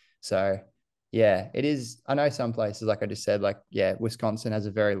 So Yeah, it is. I know some places, like I just said, like, yeah, Wisconsin has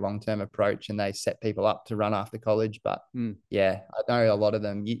a very long-term approach and they set people up to run after college. But Mm. yeah, I know a lot of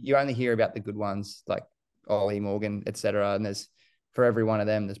them, you only hear about the good ones like Ollie Morgan, etc. And there's, for every one of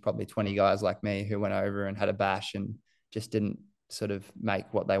them, there's probably 20 guys like me who went over and had a bash and just didn't sort of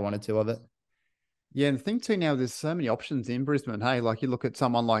make what they wanted to of it. Yeah, and the thing too now, there's so many options in Brisbane. Hey, like you look at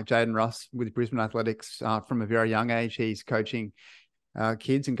someone like Jaden Russ with Brisbane Athletics from a very young age. He's coaching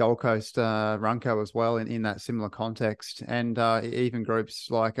kids in Gold Coast Runco as well in that similar context. And even groups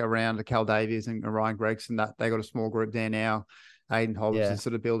like around Cal Davies and Ryan Gregson, that they got a small group there now. Aiden Hobbs Yeah. is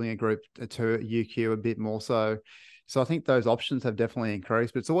sort of building a group to UQ a bit more so. So I think those options have definitely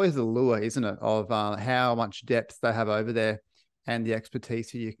increased, but it's always the lure, isn't it, of how much depth they have over there and the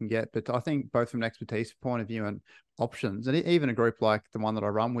expertise that you can get. But I think both from an expertise point of view and options, and even a group like the one that I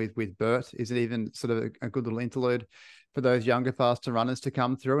run with Bert, is it even sort of a good little interlude for those younger, faster runners to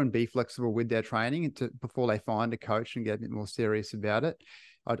come through and be flexible with their training before they find a coach and get a bit more serious about it.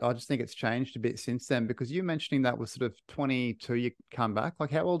 I just think it's changed a bit since then, because you mentioning that was sort of 22, you come back.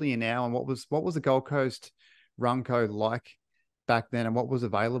 Like, how old are you now? And what was the Gold Coast run code like back then, and what was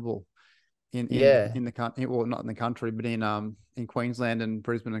available Yeah. in the country, well, not in the country, but in Queensland and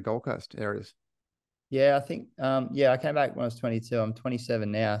Brisbane and Gold Coast areas? Yeah, I think yeah, I came back when I was 22. I'm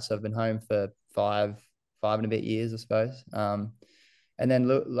 27 now, so I've been home for five and a bit years, I suppose. And then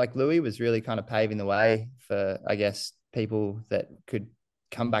like Louis was really kind of paving the way for, I guess, people that could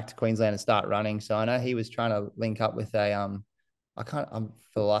come back to Queensland and start running. So I know he was trying to link up with a I can't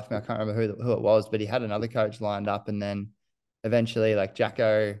for the life of me, I can't remember who it was, but he had another coach lined up, and then eventually like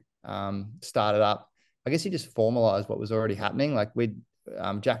Jacko started up. I guess he just formalized what was already happening. Like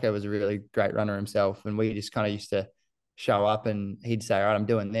Jacko was a really great runner himself, and we just kind of used to show up and he'd say, all right, I'm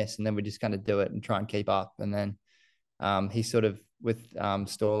doing this. And then we just kind of do it and try and keep up. And then he sort of with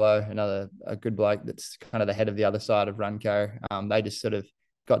Storlo, a good bloke that's kind of the head of the other side of Runco, they just sort of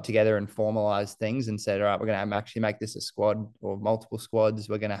got together and formalized things and said, all right, we're going to actually make this a squad or multiple squads.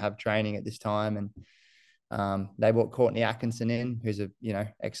 We're going to have training at this time. And they brought Courtney Atkinson in, who's a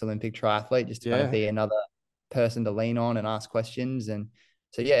ex-Olympic triathlete, just to kind of Yeah. be another person to lean on and ask questions. And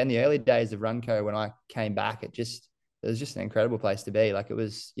so yeah, in the early days of Runco, when I came back, it was just an incredible place to be. Like it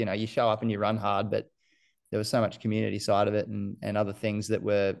was, you show up and you run hard, but there was so much community side of it and other things that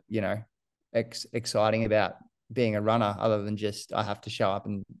were, exciting about being a runner, other than just I have to show up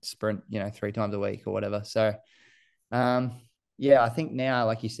and sprint, 3 times a week or whatever. So um, yeah, I think now,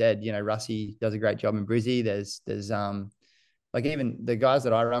 like you said, Russie does a great job in Brizzy. There's like even the guys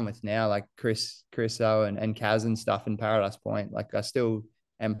that I run with now, like Chriso and Kaz and stuff in Paradise Point, like I still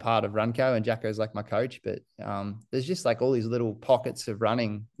am part of Runco and Jacko's like my coach, but there's just like all these little pockets of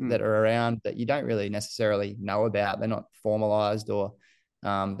running that are around that you don't really necessarily know about. They're not formalized, or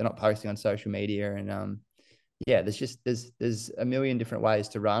they're not posting on social media. And yeah, there's a million different ways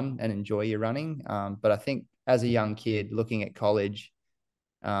to run and enjoy your running. But I think as a young kid looking at college,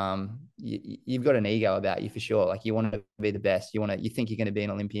 you've got an ego about you for sure. Like you want to be the best. You think you're going to be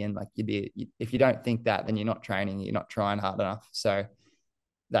an Olympian. Like if you don't think that, then you're not training. You're not trying hard enough. So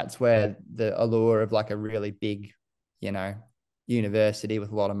that's where the allure of like a really big, university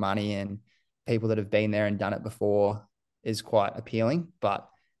with a lot of money and people that have been there and done it before is quite appealing. But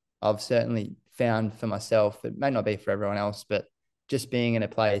I've certainly found for myself, it may not be for everyone else, but just being in a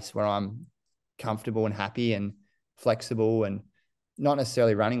place where I'm comfortable and happy and flexible and not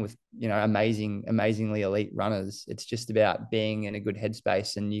necessarily running with, amazingly elite runners. It's just about being in a good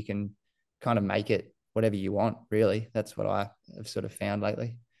headspace and you can kind of make it whatever you want, really. That's what I have sort of found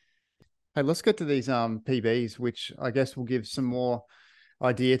lately. Hey, let's get to these PBs, which I guess will give some more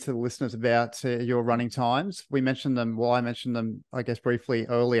idea to the listeners about your running times. We mentioned them. Well, I mentioned them, I guess, briefly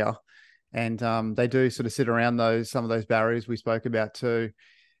earlier, and they do sort of sit around some of those barriers we spoke about too,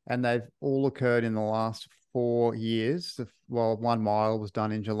 and they've all occurred in the last 4 years. Well, 1 mile was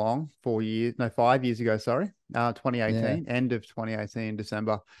done in Geelong 5 years ago. Sorry, 2018, Yeah. end of 2018,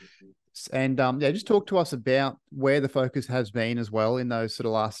 December. And yeah, just talk to us about where the focus has been as well in those sort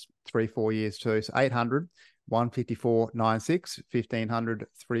of last 3-4 years too. So 800, 154.96, 1500,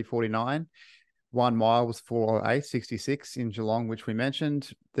 349. 1 mile was 408.66 in Geelong, which we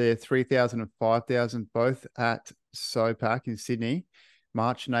mentioned. The 3,000 and 5,000, both at SOPAC in Sydney,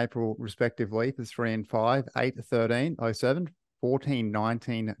 March and April respectively for 3 and 5, 8:13.07,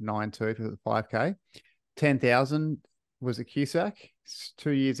 14:19.92 for the 5K. 10,000 was at Cusack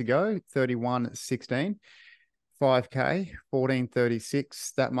 2 years ago, 31:16. 5K,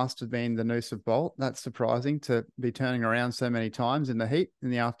 14:36. That must have been the Noosa Bolt. That's surprising to be turning around so many times in the heat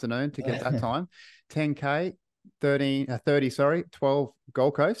in the afternoon to get that time. 10K, 30, sorry, 12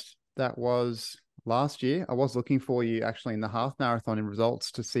 Gold Coast, That was last year. I was looking for you actually in the half marathon in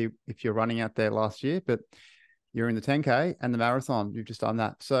results to see if you're running out there last year, but you're in the 10K and the marathon. You've just done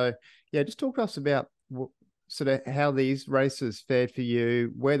that. So, yeah, just talk to us about sort of how these races fared for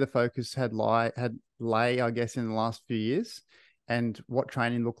you, where the focus lay, I guess, in the last few years, and what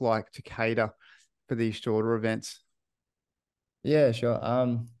training looked like to cater for these shorter events. Yeah, sure.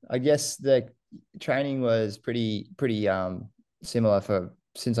 I guess the training was pretty similar for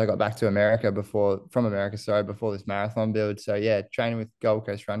since I got back to America from America, sorry, before this marathon build. So yeah, training with Gold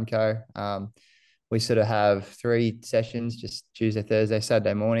Coast Run Co. We sort of have 3 sessions, just Tuesday, Thursday,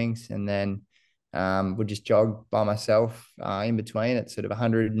 Saturday mornings, and then would just jog by myself in between. It's sort of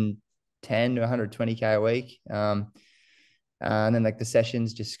 110 to 120K a week. And then like the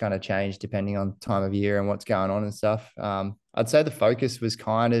sessions just kind of change depending on time of year and what's going on and stuff. I'd say the focus was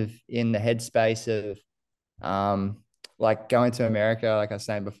kind of in the headspace of like going to America. Like I was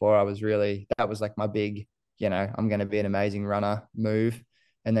saying before, that was like my big, I'm going to be an amazing runner move.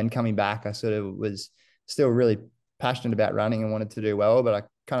 And then coming back, I sort of was still really passionate about running and wanted to do well, but I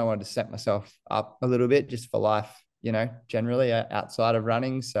kind of wanted to set myself up a little bit just for life, generally outside of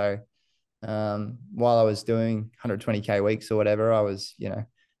running. So while I was doing 120K weeks or whatever, I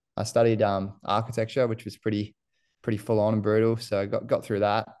studied architecture, which was pretty full on and brutal. So I got through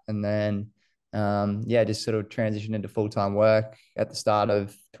that, and then just sort of transitioned into full-time work at the start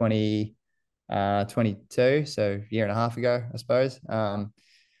of 2022, so a year and a half ago, I suppose.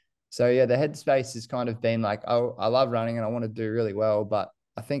 So yeah, the headspace has kind of been like, oh, I love running and I want to do really well, but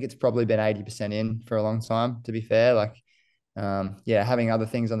I think it's probably been 80% in for a long time, to be fair. Like, having other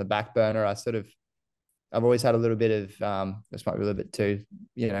things on the back burner, I've always had a little bit of, this might be a little bit too,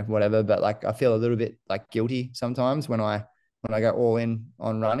 whatever, but like, I feel a little bit like guilty sometimes when I go all in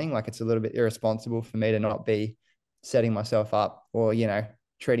on running. Like, it's a little bit irresponsible for me to not be setting myself up or,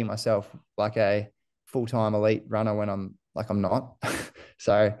 treating myself like a full-time elite runner when I'm not.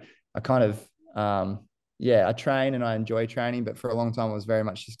 So I kind of, I train and I enjoy training, but for a long time I was very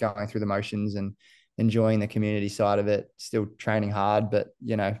much just going through the motions and enjoying the community side of it, still training hard, but,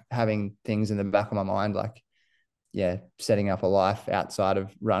 having things in the back of my mind, like, setting up a life outside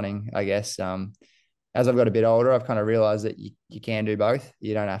of running, I guess. As I've got a bit older, I've kind of realized that you can do both.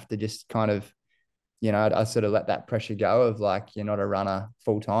 You don't have to just kind of, I sort of let that pressure go of like, you're not a runner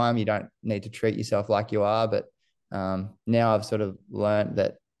full time. You don't need to treat yourself like you are. But now I've sort of learned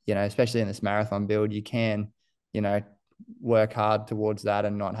that, especially in this marathon build, you can, work hard towards that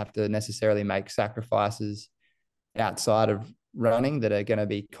and not have to necessarily make sacrifices outside of running that are going to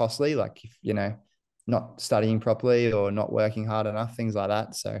be costly, like if not studying properly or not working hard enough, things like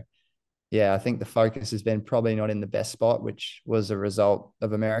that. So yeah, I think the focus has been probably not in the best spot, which was a result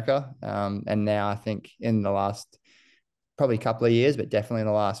of America. And now I think in the last probably couple of years, but definitely in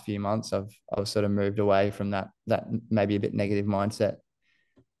the last few months, I've sort of moved away from that maybe a bit negative mindset.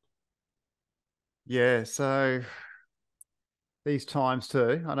 Yeah. So these times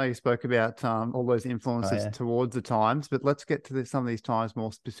too, I know you spoke about all those Oh influences yeah. towards the times, but let's get to some of these times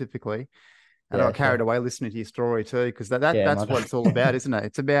more specifically. And I Yeah, got carried sure. away listening to your story too, because that's Yeah, what it's all about, isn't it?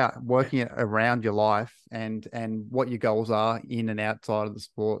 It's about working it around your life and what your goals are in and outside of the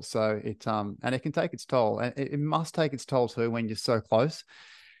sport. So and it can take its toll, and it must take its toll too when you're so close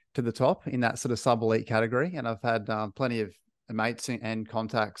to the top in that sort of sub elite category. And I've had plenty of mates and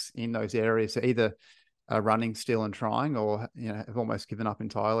contacts in those areas, so either running still and trying, or have almost given up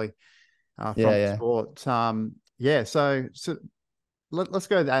entirely from yeah, the yeah. sport. So let's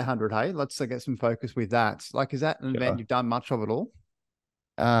go to the 800. Hey, let's get some focus with that. Like, is that an event Sure. you've done much of at all?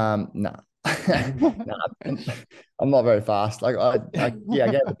 No. No, I'm not very fast. Like I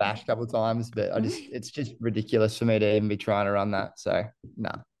gave the bash a couple of times, but it's just ridiculous for me to even be trying to run that. So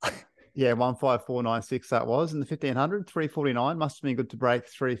no. Yeah, 15496 that was. And the 1500, 349 must have been good to break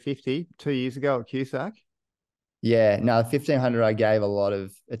 350 2 years ago at Cusack. Yeah, no, 1500 I gave a lot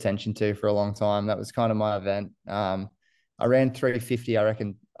of attention to for a long time. That was kind of my event. I ran 350, I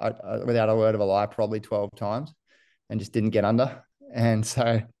reckon, without a word of a lie, probably 12 times and just didn't get under. And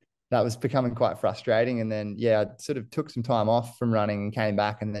so that was becoming quite frustrating. And then, I sort of took some time off from running and came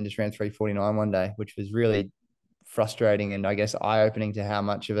back and then just ran 349 one day, which was really frustrating and I guess eye-opening to how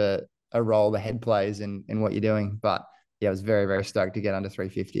much of a role the head plays in what you're doing. But yeah, I was very, very stoked to get under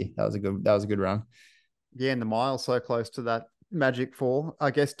 350. That was a good run. Yeah, and the mile so close to that magic 4,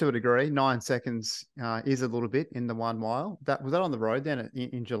 I guess, to a degree. 9 seconds is a little bit in the 1 mile. Was that on the road then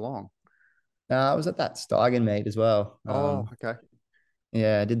in Geelong? I was at that Steigen meet as well. Oh, okay.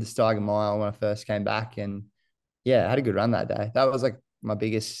 I did the Steigen mile when I first came back, and I had a good run that day. That was like my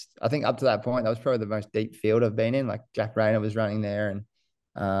biggest. I think up to that point, that was probably the most deep field I've been in. Like Jack Rayner was running there, and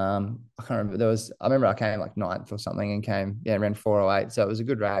I can't remember. I remember I came like ninth or something and ran 4:08. So it was a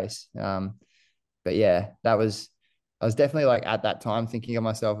good race. But yeah, I was definitely like at that time thinking of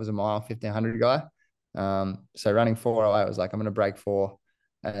myself as a mile 1500 guy. So running 4:08 was like, I'm going to break four.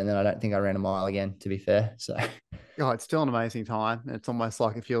 And then I don't think I ran a mile again, to be fair. So Oh, it's still an amazing time. It's almost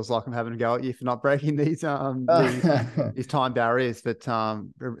like it feels like I'm having a go at you for not breaking these time barriers, but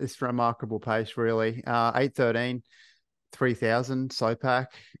it's remarkable pace really. 8:13, 3,000 SOPAC.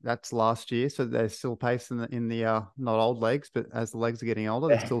 That's last year, so there's still pace in the not old legs, but as the legs are getting older,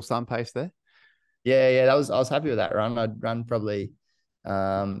 there's yeah. still some pace there. Yeah, I was happy with that run. I'd run probably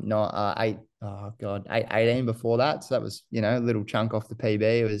not eight, oh God, 18 before that. So that was, a little chunk off the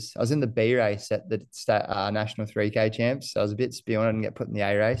PB. I was in the B race at the national 3K champs. So I was a bit spewing. I didn't get put in the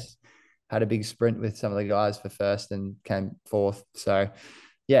A race. Had a big sprint with some of the guys for first and came fourth. So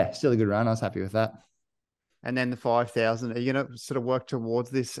yeah, still a good run. I was happy with that. And then the 5,000, are you going to sort of work towards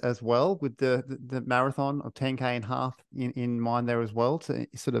this as well with the marathon of 10K and half in mind there as well to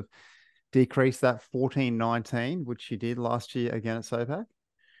sort of decrease that 14:19, which you did last year again at SOPAC?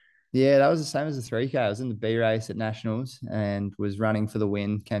 Yeah, that was the same as the 3K. I was in the B race at nationals and was running for the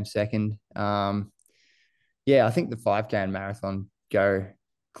win, came second. Yeah, I think the 5K and marathon go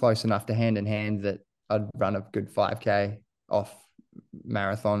close enough to hand in hand that I'd run a good 5K off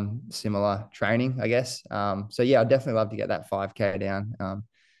marathon similar training, I guess. So yeah, I'd definitely love to get that 5K down.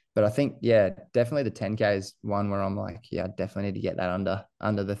 But I think, yeah, definitely the 10K is one where I'm like, yeah, I definitely need to get that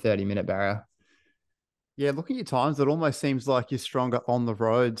under the 30-minute barrier. Yeah, looking at your times, it almost seems like you're stronger on the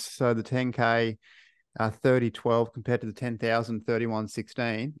roads. So the 10K 30:12 compared to the 10,000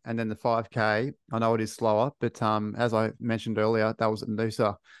 31:16, and then the 5K. I know it is slower, but as I mentioned earlier, that was at the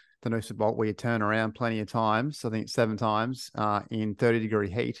Noosa Bolt where you turn around plenty of times. I think 7 times in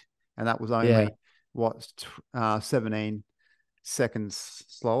 30-degree heat, and that was Yeah, only what 17 seconds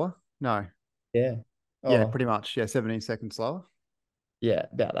slower. No, yeah. yeah, Oh, pretty much. Yeah, 17 seconds slower. yeah,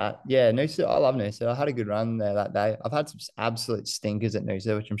 about that. Yeah, Noosa, I love Noosa. I had a good run there that day. I've had some absolute stinkers at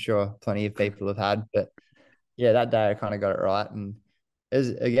Noosa, which I'm sure plenty of people have had, but yeah, that day I kind of got it right. And it was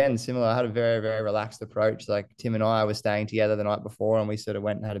again similar. I had a very, very relaxed approach. Like Tim and I were staying together the night before and we sort of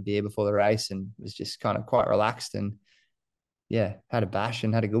went and had a beer before the race and was just kind of quite relaxed and yeah, had a bash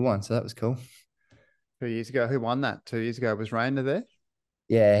and had a good one. So that was cool. 2 years ago, who won that? 2 years ago was Rainer there.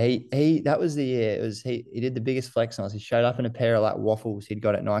 Yeah, he that was the year. It was he did the biggest flex on us. He showed up in a pair of like waffles he'd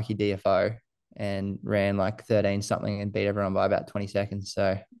got at Nike DFO and ran like 13 something and beat everyone by about 20 seconds.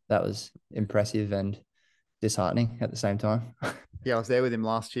 So that was impressive and disheartening at the same time. Yeah, I was there with him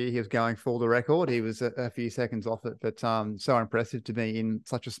last year. He was going full the record. He was a few seconds off it, but so impressive to be in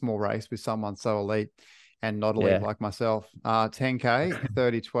such a small race with someone so elite and not elite Yeah. like myself. 10K,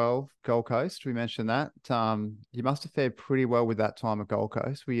 30:12, Gold Coast. We mentioned that. You must have fared pretty well with that time at Gold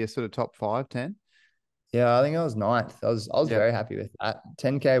Coast. Were you sort of top 5, 10? Yeah, I think I was ninth. I was Yep. very happy with that.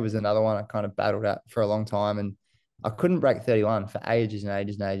 10K was another one I kind of battled at for a long time and I couldn't break 31 for ages and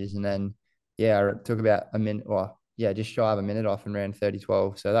ages and ages. And then yeah, it took about a minute or yeah, just shy of a minute off and ran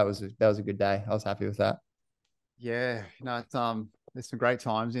 30:12. So that was a good day. I was happy with that. Yeah, no, there's some great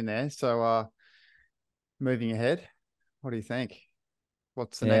times in there. So moving ahead, what do you think?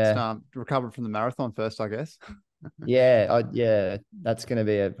 What's the next? Yeah. Recover from the marathon first, I guess. Yeah, that's going to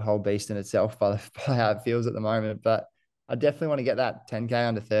be a whole beast in itself by how it feels at the moment. But I definitely want to get that 10K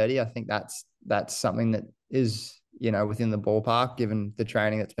under 30. I think that's something that is, within the ballpark given the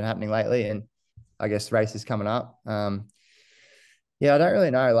training that's been happening lately. And I guess races coming up. Yeah, I don't really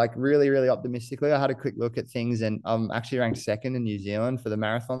know. Like really, really optimistically, I had a quick look at things, and I'm actually ranked second in New Zealand for the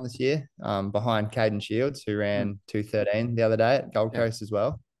marathon this year, behind Caden Shields, who Hmm. ran 2:13 the other day at Gold Yep. Coast as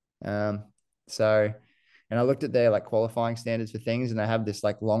well. Um, so, and I looked at their like qualifying standards for things, and they have this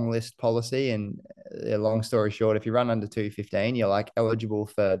like long list policy. And long story short, if you run under 2:15, you're like eligible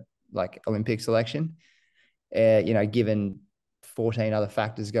for like Olympic selection. Given 14 other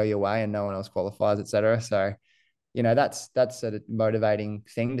factors go your way and no one else qualifies, etc. So that's a motivating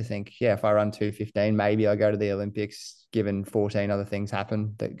thing to think, yeah, if I run 2:15, maybe I go to the Olympics, given 14 other things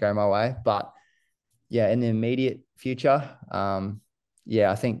happen that go my way. But yeah, in the immediate future,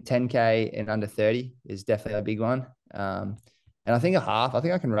 yeah, I think 10K and under 30 is definitely a big one. And I think a half, I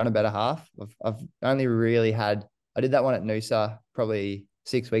think I can run a better half. I've only really I did that one at Noosa probably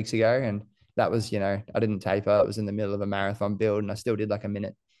 6 weeks ago. And that was, I didn't taper. It was in the middle of a marathon build and I still did like a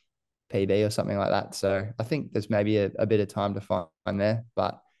minute PB or something like that. So I think there's maybe a bit of time to find there.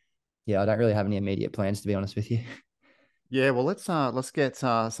 But yeah, I don't really have any immediate plans to be honest with you. Yeah, well, let's get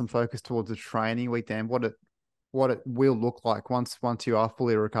some focus towards the training week then. What it will look like once you are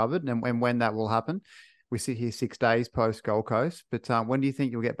fully recovered and when that will happen. we sit here 6 days post Gold Coast, but when do you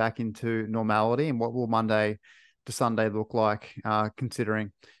think you'll get back into normality, and what will Monday to Sunday look like,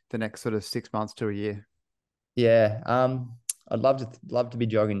 considering the next sort of 6 months to a year? Yeah. I'd love to be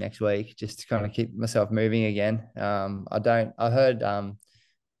jogging next week just to kind of keep myself moving again. I heard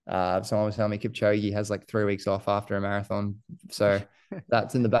someone was telling me Kipchoge has like 3 weeks off after a marathon. So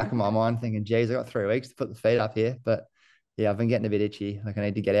that's in the back of my mind thinking, geez, I got 3 weeks to put the feet up here. But yeah, I've been getting a bit itchy. Like I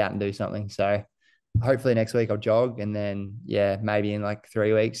need to get out and do something. So hopefully next week I'll jog. And then, yeah, maybe in like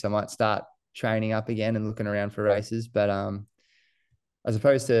 3 weeks, I might start training up again and looking around for races. But as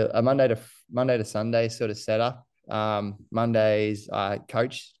opposed to a Monday to Sunday sort of setup. Mondays I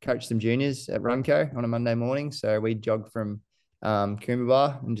coach some juniors at Runco on a Monday morning. So we jog from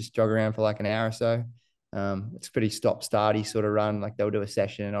Coomba and just jog around for like an hour or so. It's pretty stop starty sort of run. Like they'll do a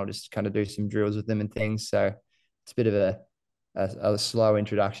session and I'll just kind of do some drills with them and things. So it's a bit of a slow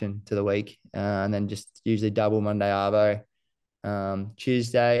introduction to the week, and then just usually double Monday arvo.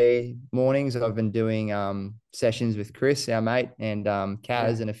 Tuesday mornings, I've been doing sessions with Chris, our mate, and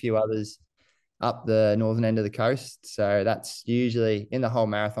Kaz and a few others up the northern end of the coast. So that's usually in the whole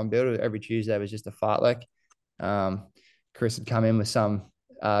marathon build. Every Tuesday was just a fartlek. Chris had come in with some,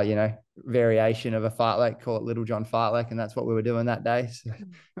 variation of a fartlek, call it Little John fartlek, and that's what we were doing that day. So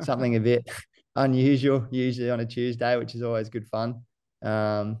something a bit unusual, usually on a Tuesday, which is always good fun.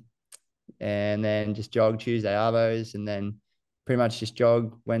 And then just jog Tuesday arvos, and then pretty much just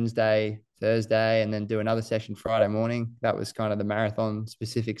jog Wednesday, Thursday, and then do another session Friday morning. That was kind of the marathon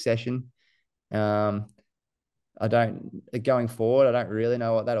specific session. Going forward, I don't really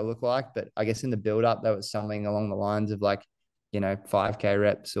know what that'll look like, but I guess in the build up, that was something along the lines of like, 5K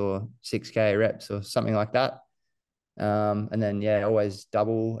reps or 6K reps or something like that. And then, always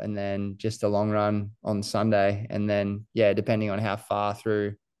double, and then just a long run on Sunday. And then, depending on how far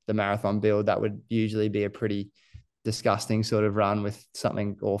through the marathon build, that would usually be a pretty disgusting sort of run with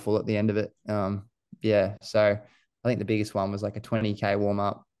something awful at the end of it. So I think the biggest one was like a 20K warm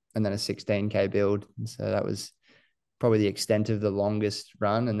up and then a 16K build. So that was probably the extent of the longest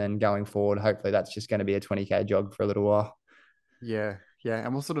run. And then going forward, hopefully that's just going to be a 20K jog for a little while. Yeah.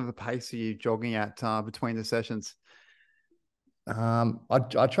 And what sort of a pace are you jogging at between the sessions? I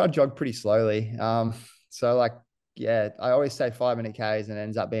try to jog pretty slowly. So like, I always say 5 minute Ks and it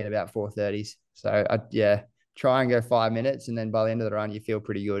ends up being about 4:30s. So try and go 5 minutes, and then by the end of the run, you feel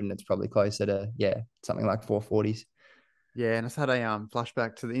pretty good, and it's probably closer to something like 4:40s. Yeah, and I just had a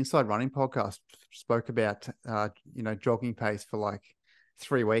flashback to the Inside Running podcast. Spoke about jogging pace for like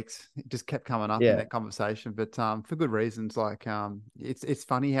 3 weeks. It just kept coming up in that conversation, but for good reasons. Like it's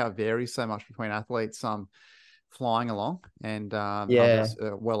funny how it varies so much between athletes. Flying along, and others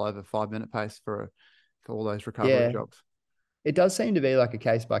well over 5 minute pace for all those recovery jogs. It does seem to be like a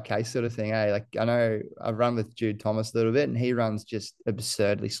case by case sort of thing, eh? Like I know I've run with Jude Thomas a little bit, and he runs just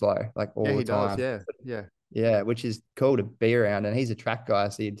absurdly slow, like all the time. Yeah, which is cool to be around. And he's a track guy,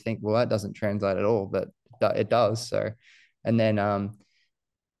 so you'd think, well, that doesn't translate at all, but it does. So, and then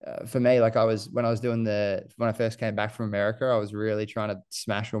for me, like when I first came back from America, I was really trying to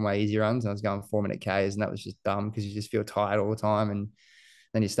smash all my easy runs. And I was going 4 minute Ks, and that was just dumb because you just feel tired all the time, and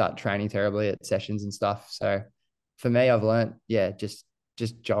then you start training terribly at sessions and stuff. So for me, I've learned, just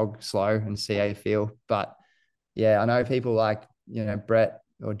jog slow and see how you feel. But I know people like, Brett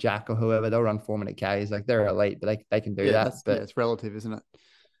or Jack or whoever, they'll run 4 minute Ks. Like they're elite, but they can do that. But it's relative, isn't it?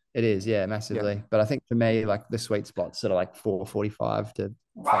 It is, massively. Yeah. But I think for me, like the sweet spot's sort of like 4:45 to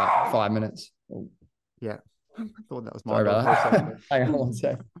 5 minutes. Yeah. I thought that was my dog for a second. Hang on one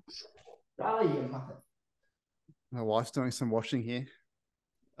sec. My wife's doing some washing here.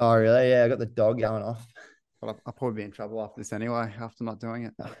 Oh, really? Yeah, I got the dog going off. But I'll probably be in trouble after this anyway, after not doing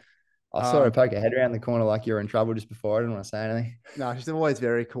it. I saw her poke her head around the corner like you were in trouble just before. I didn't want to say anything. No, she's always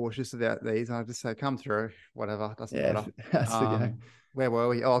very cautious about these. I just say, come through, whatever. Doesn't matter. That's the game. Where were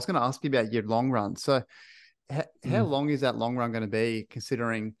we? Oh, I was going to ask you about your long run. So how long is that long run going to be,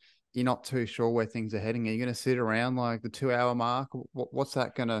 considering you're not too sure where things are heading? Are you going to sit around like the 2 hour mark? What's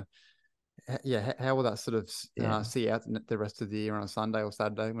that going to, how will that sort of see out the rest of the year on a Sunday or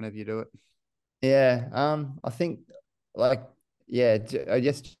Saturday, whenever you do it? I think like, I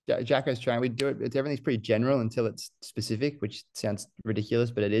guess Jacko's training, we do it. Everything's pretty general until it's specific, which sounds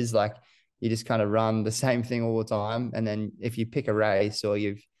ridiculous, but it is. Like you just kind of run the same thing all the time. And then if you pick a race or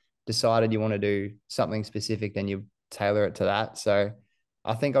you've decided you want to do something specific, then you tailor it to that. So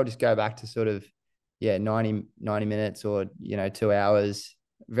I think I'll just go back to sort of, 90 minutes or, 2 hours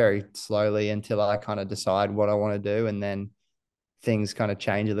very slowly until I kind of decide what I want to do. And then things kind of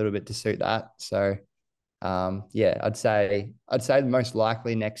change a little bit to suit that. So Yeah, I'd say the most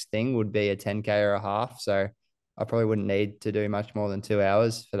likely next thing would be a 10K or a half. So I probably wouldn't need to do much more than 2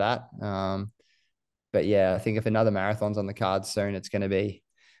 hours for that. But yeah, I think if another marathon's on the cards soon, it's going to be,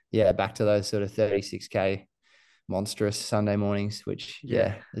 yeah, back to those sort of 36K monstrous Sunday mornings, which, Yeah.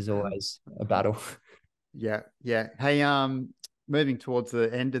 yeah, is always a battle. Yeah. Yeah. Hey, moving towards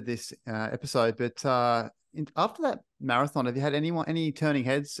the end of this episode, but after that marathon, have you had any turning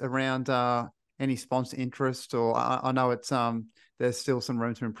heads around any sponsor interest, or I know it's there's still some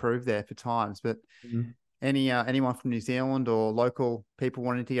room to improve there for times, but Mhm. anyone from New Zealand or local people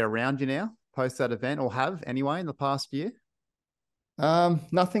wanting to get around you now post that event, or have anyway in the past year?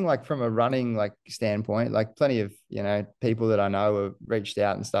 Nothing like from a running like standpoint, like plenty of, people that I know have reached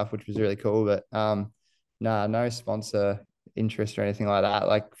out and stuff, which was really cool. But no sponsor interest or anything like that.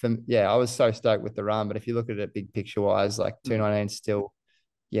 Like I was so stoked with the run, but if you look at it big picture wise, like Mm. 219 still,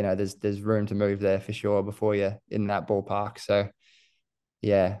 there's room to move there for sure before you're in that ballpark. So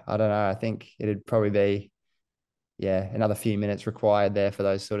yeah, I don't know. I think it'd probably be, another few minutes required there for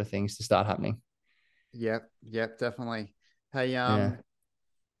those sort of things to start happening. Yep, yep, definitely. Hey, Yeah.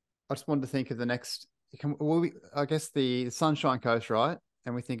 I just wanted to think of the next. I guess the Sunshine Coast, right?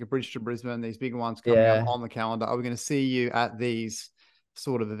 And we think of Bridge to Brisbane, these big ones coming up Yeah. on the calendar. Are we going to see you at these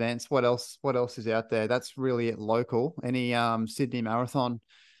sort of events? What else? What else is out there? That's really at local. Any Sydney Marathon,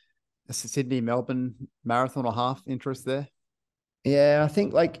 Sydney Melbourne Marathon or half interest there? Yeah, I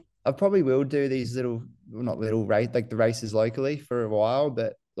think like I probably will do these well, not little race, like the races locally for a while,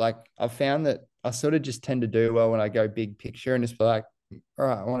 but like I've found that I sort of just tend to do well when I go big picture and just be like, all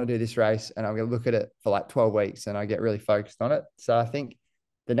right, I want to do this race and I'm going to look at it for like 12 weeks and I get really focused on it. So I think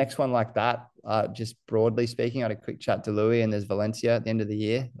the next one like that, just broadly speaking, I had a quick chat to Louis and there's Valencia at the end of the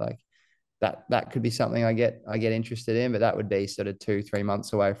year. Like that could be something I get interested in, but that would be sort of 2, 3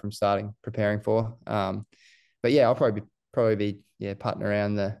 months away from starting preparing for. But yeah, I'll probably be putting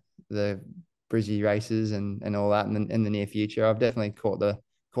around the Brizzy races and all that in the near future. I've definitely caught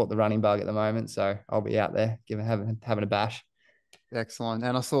the running bug at the moment, so I'll be out there having a bash. Excellent.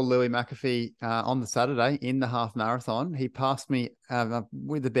 And I saw Louis McAfee on the Saturday in the half marathon. He passed me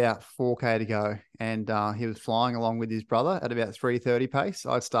with about 4K to go, and he was flying along with his brother at about 3:30 pace.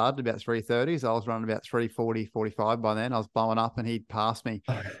 I started about 3:30, so I was running about 3:40, 45 by then. I was blowing up, and he'd passed me.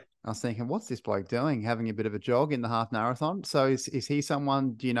 I was thinking, what's this bloke doing? Having a bit of a jog in the half marathon. So is he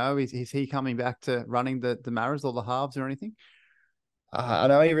someone, do you know, is he coming back to running the maras or the halves or anything? I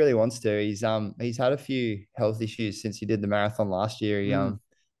know he really wants to. He's had a few health issues since he did the marathon last year. Mm.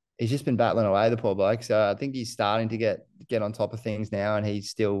 He's just been battling away, the poor bloke. So I think he's starting to get on top of things now, and he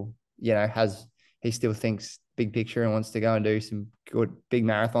still, he still thinks big picture and wants to go and do some good big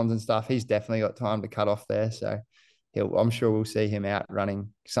marathons and stuff. He's definitely got time to cut off there. So I'm sure we'll see him out running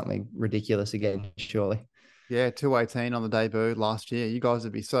something ridiculous again shortly. Yeah, 2:18 on the debut last year. You guys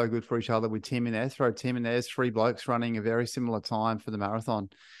would be so good for each other with Tim in there. Throw Tim in there. There's three blokes running a very similar time for the marathon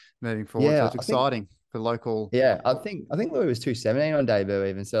moving forward. So Yeah, it's exciting for local. I think Louis was 217 on debut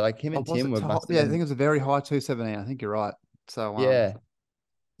even. So like him Oh, and was Tim it? were must have Yeah, I think been. it was a very high 217. I think you're right. So Yeah,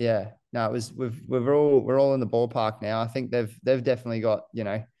 yeah. No, it was we're all in the ballpark now. I think they've definitely got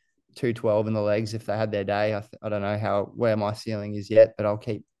 212 in the legs if they had their day. I don't know where my ceiling is yet, but I'll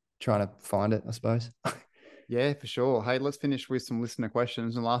keep trying to find it, I suppose. yeah, for sure. Hey, let's finish with some listener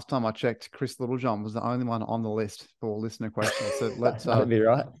questions. And last time I checked, Chris Littlejohn was the only one on the list for listener questions. So That'd be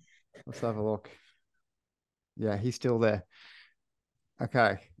right. let's have a look. Yeah, he's still there.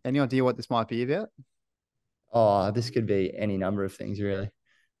 Okay. Any idea what this might be about? Oh, this could be any number of things, really.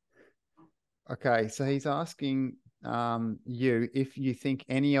 Okay, so he's asking you if you think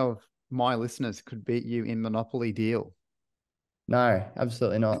any of my listeners could beat you in Monopoly Deal. No,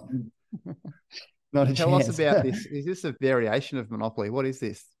 absolutely not. Not a Tell us chance. about this. Is this a variation of Monopoly? What is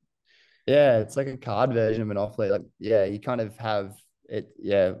this? Yeah, it's like a card version of Monopoly. Like, yeah, you kind of have it.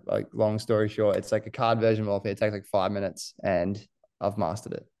 Yeah, like long story short, it's like a card version of Monopoly. It takes like 5 minutes, and I've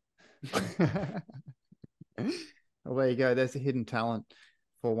mastered it. Well, there you go. There's a hidden talent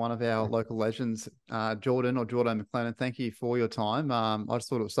for one of our local legends, Jordan or Jordo McLennan. Thank you for your time. I just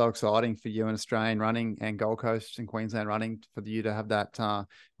thought it was so exciting for you in Australian running and Gold Coast and Queensland running for you to have that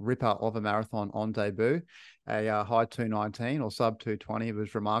ripper of a marathon on debut. A high 219 or sub 220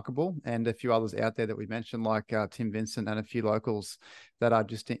 was remarkable. And a few others out there that we mentioned, like Tim Vincent and a few locals that are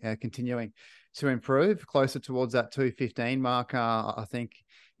just continuing to improve closer towards that 215 mark. I think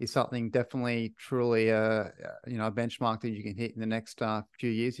is something definitely truly a benchmark that you can hit in the next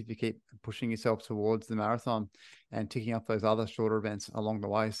few years if you keep pushing yourself towards the marathon and ticking up those other shorter events along the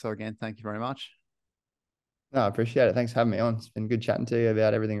way. So again, thank you very much. No, I appreciate it. Thanks for having me on. It's been good chatting to you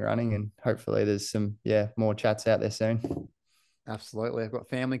about everything running, and hopefully there's some more chats out there soon. Absolutely. I've got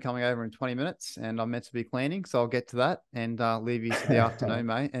family coming over in 20 minutes and I'm meant to be cleaning. So I'll get to that and leave you to the afternoon,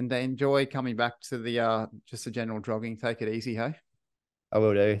 mate. And enjoy coming back to the just the general jogging. Take it easy, hey? I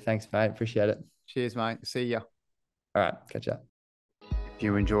will do. Thanks, mate. Appreciate it. Cheers, mate. See ya. All right, catch up. If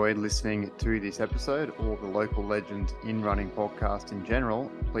you enjoyed listening to this episode or the Local Legends in Running podcast in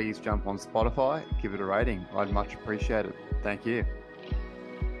general, please jump on Spotify, give it a rating. I'd much appreciate it. Thank you.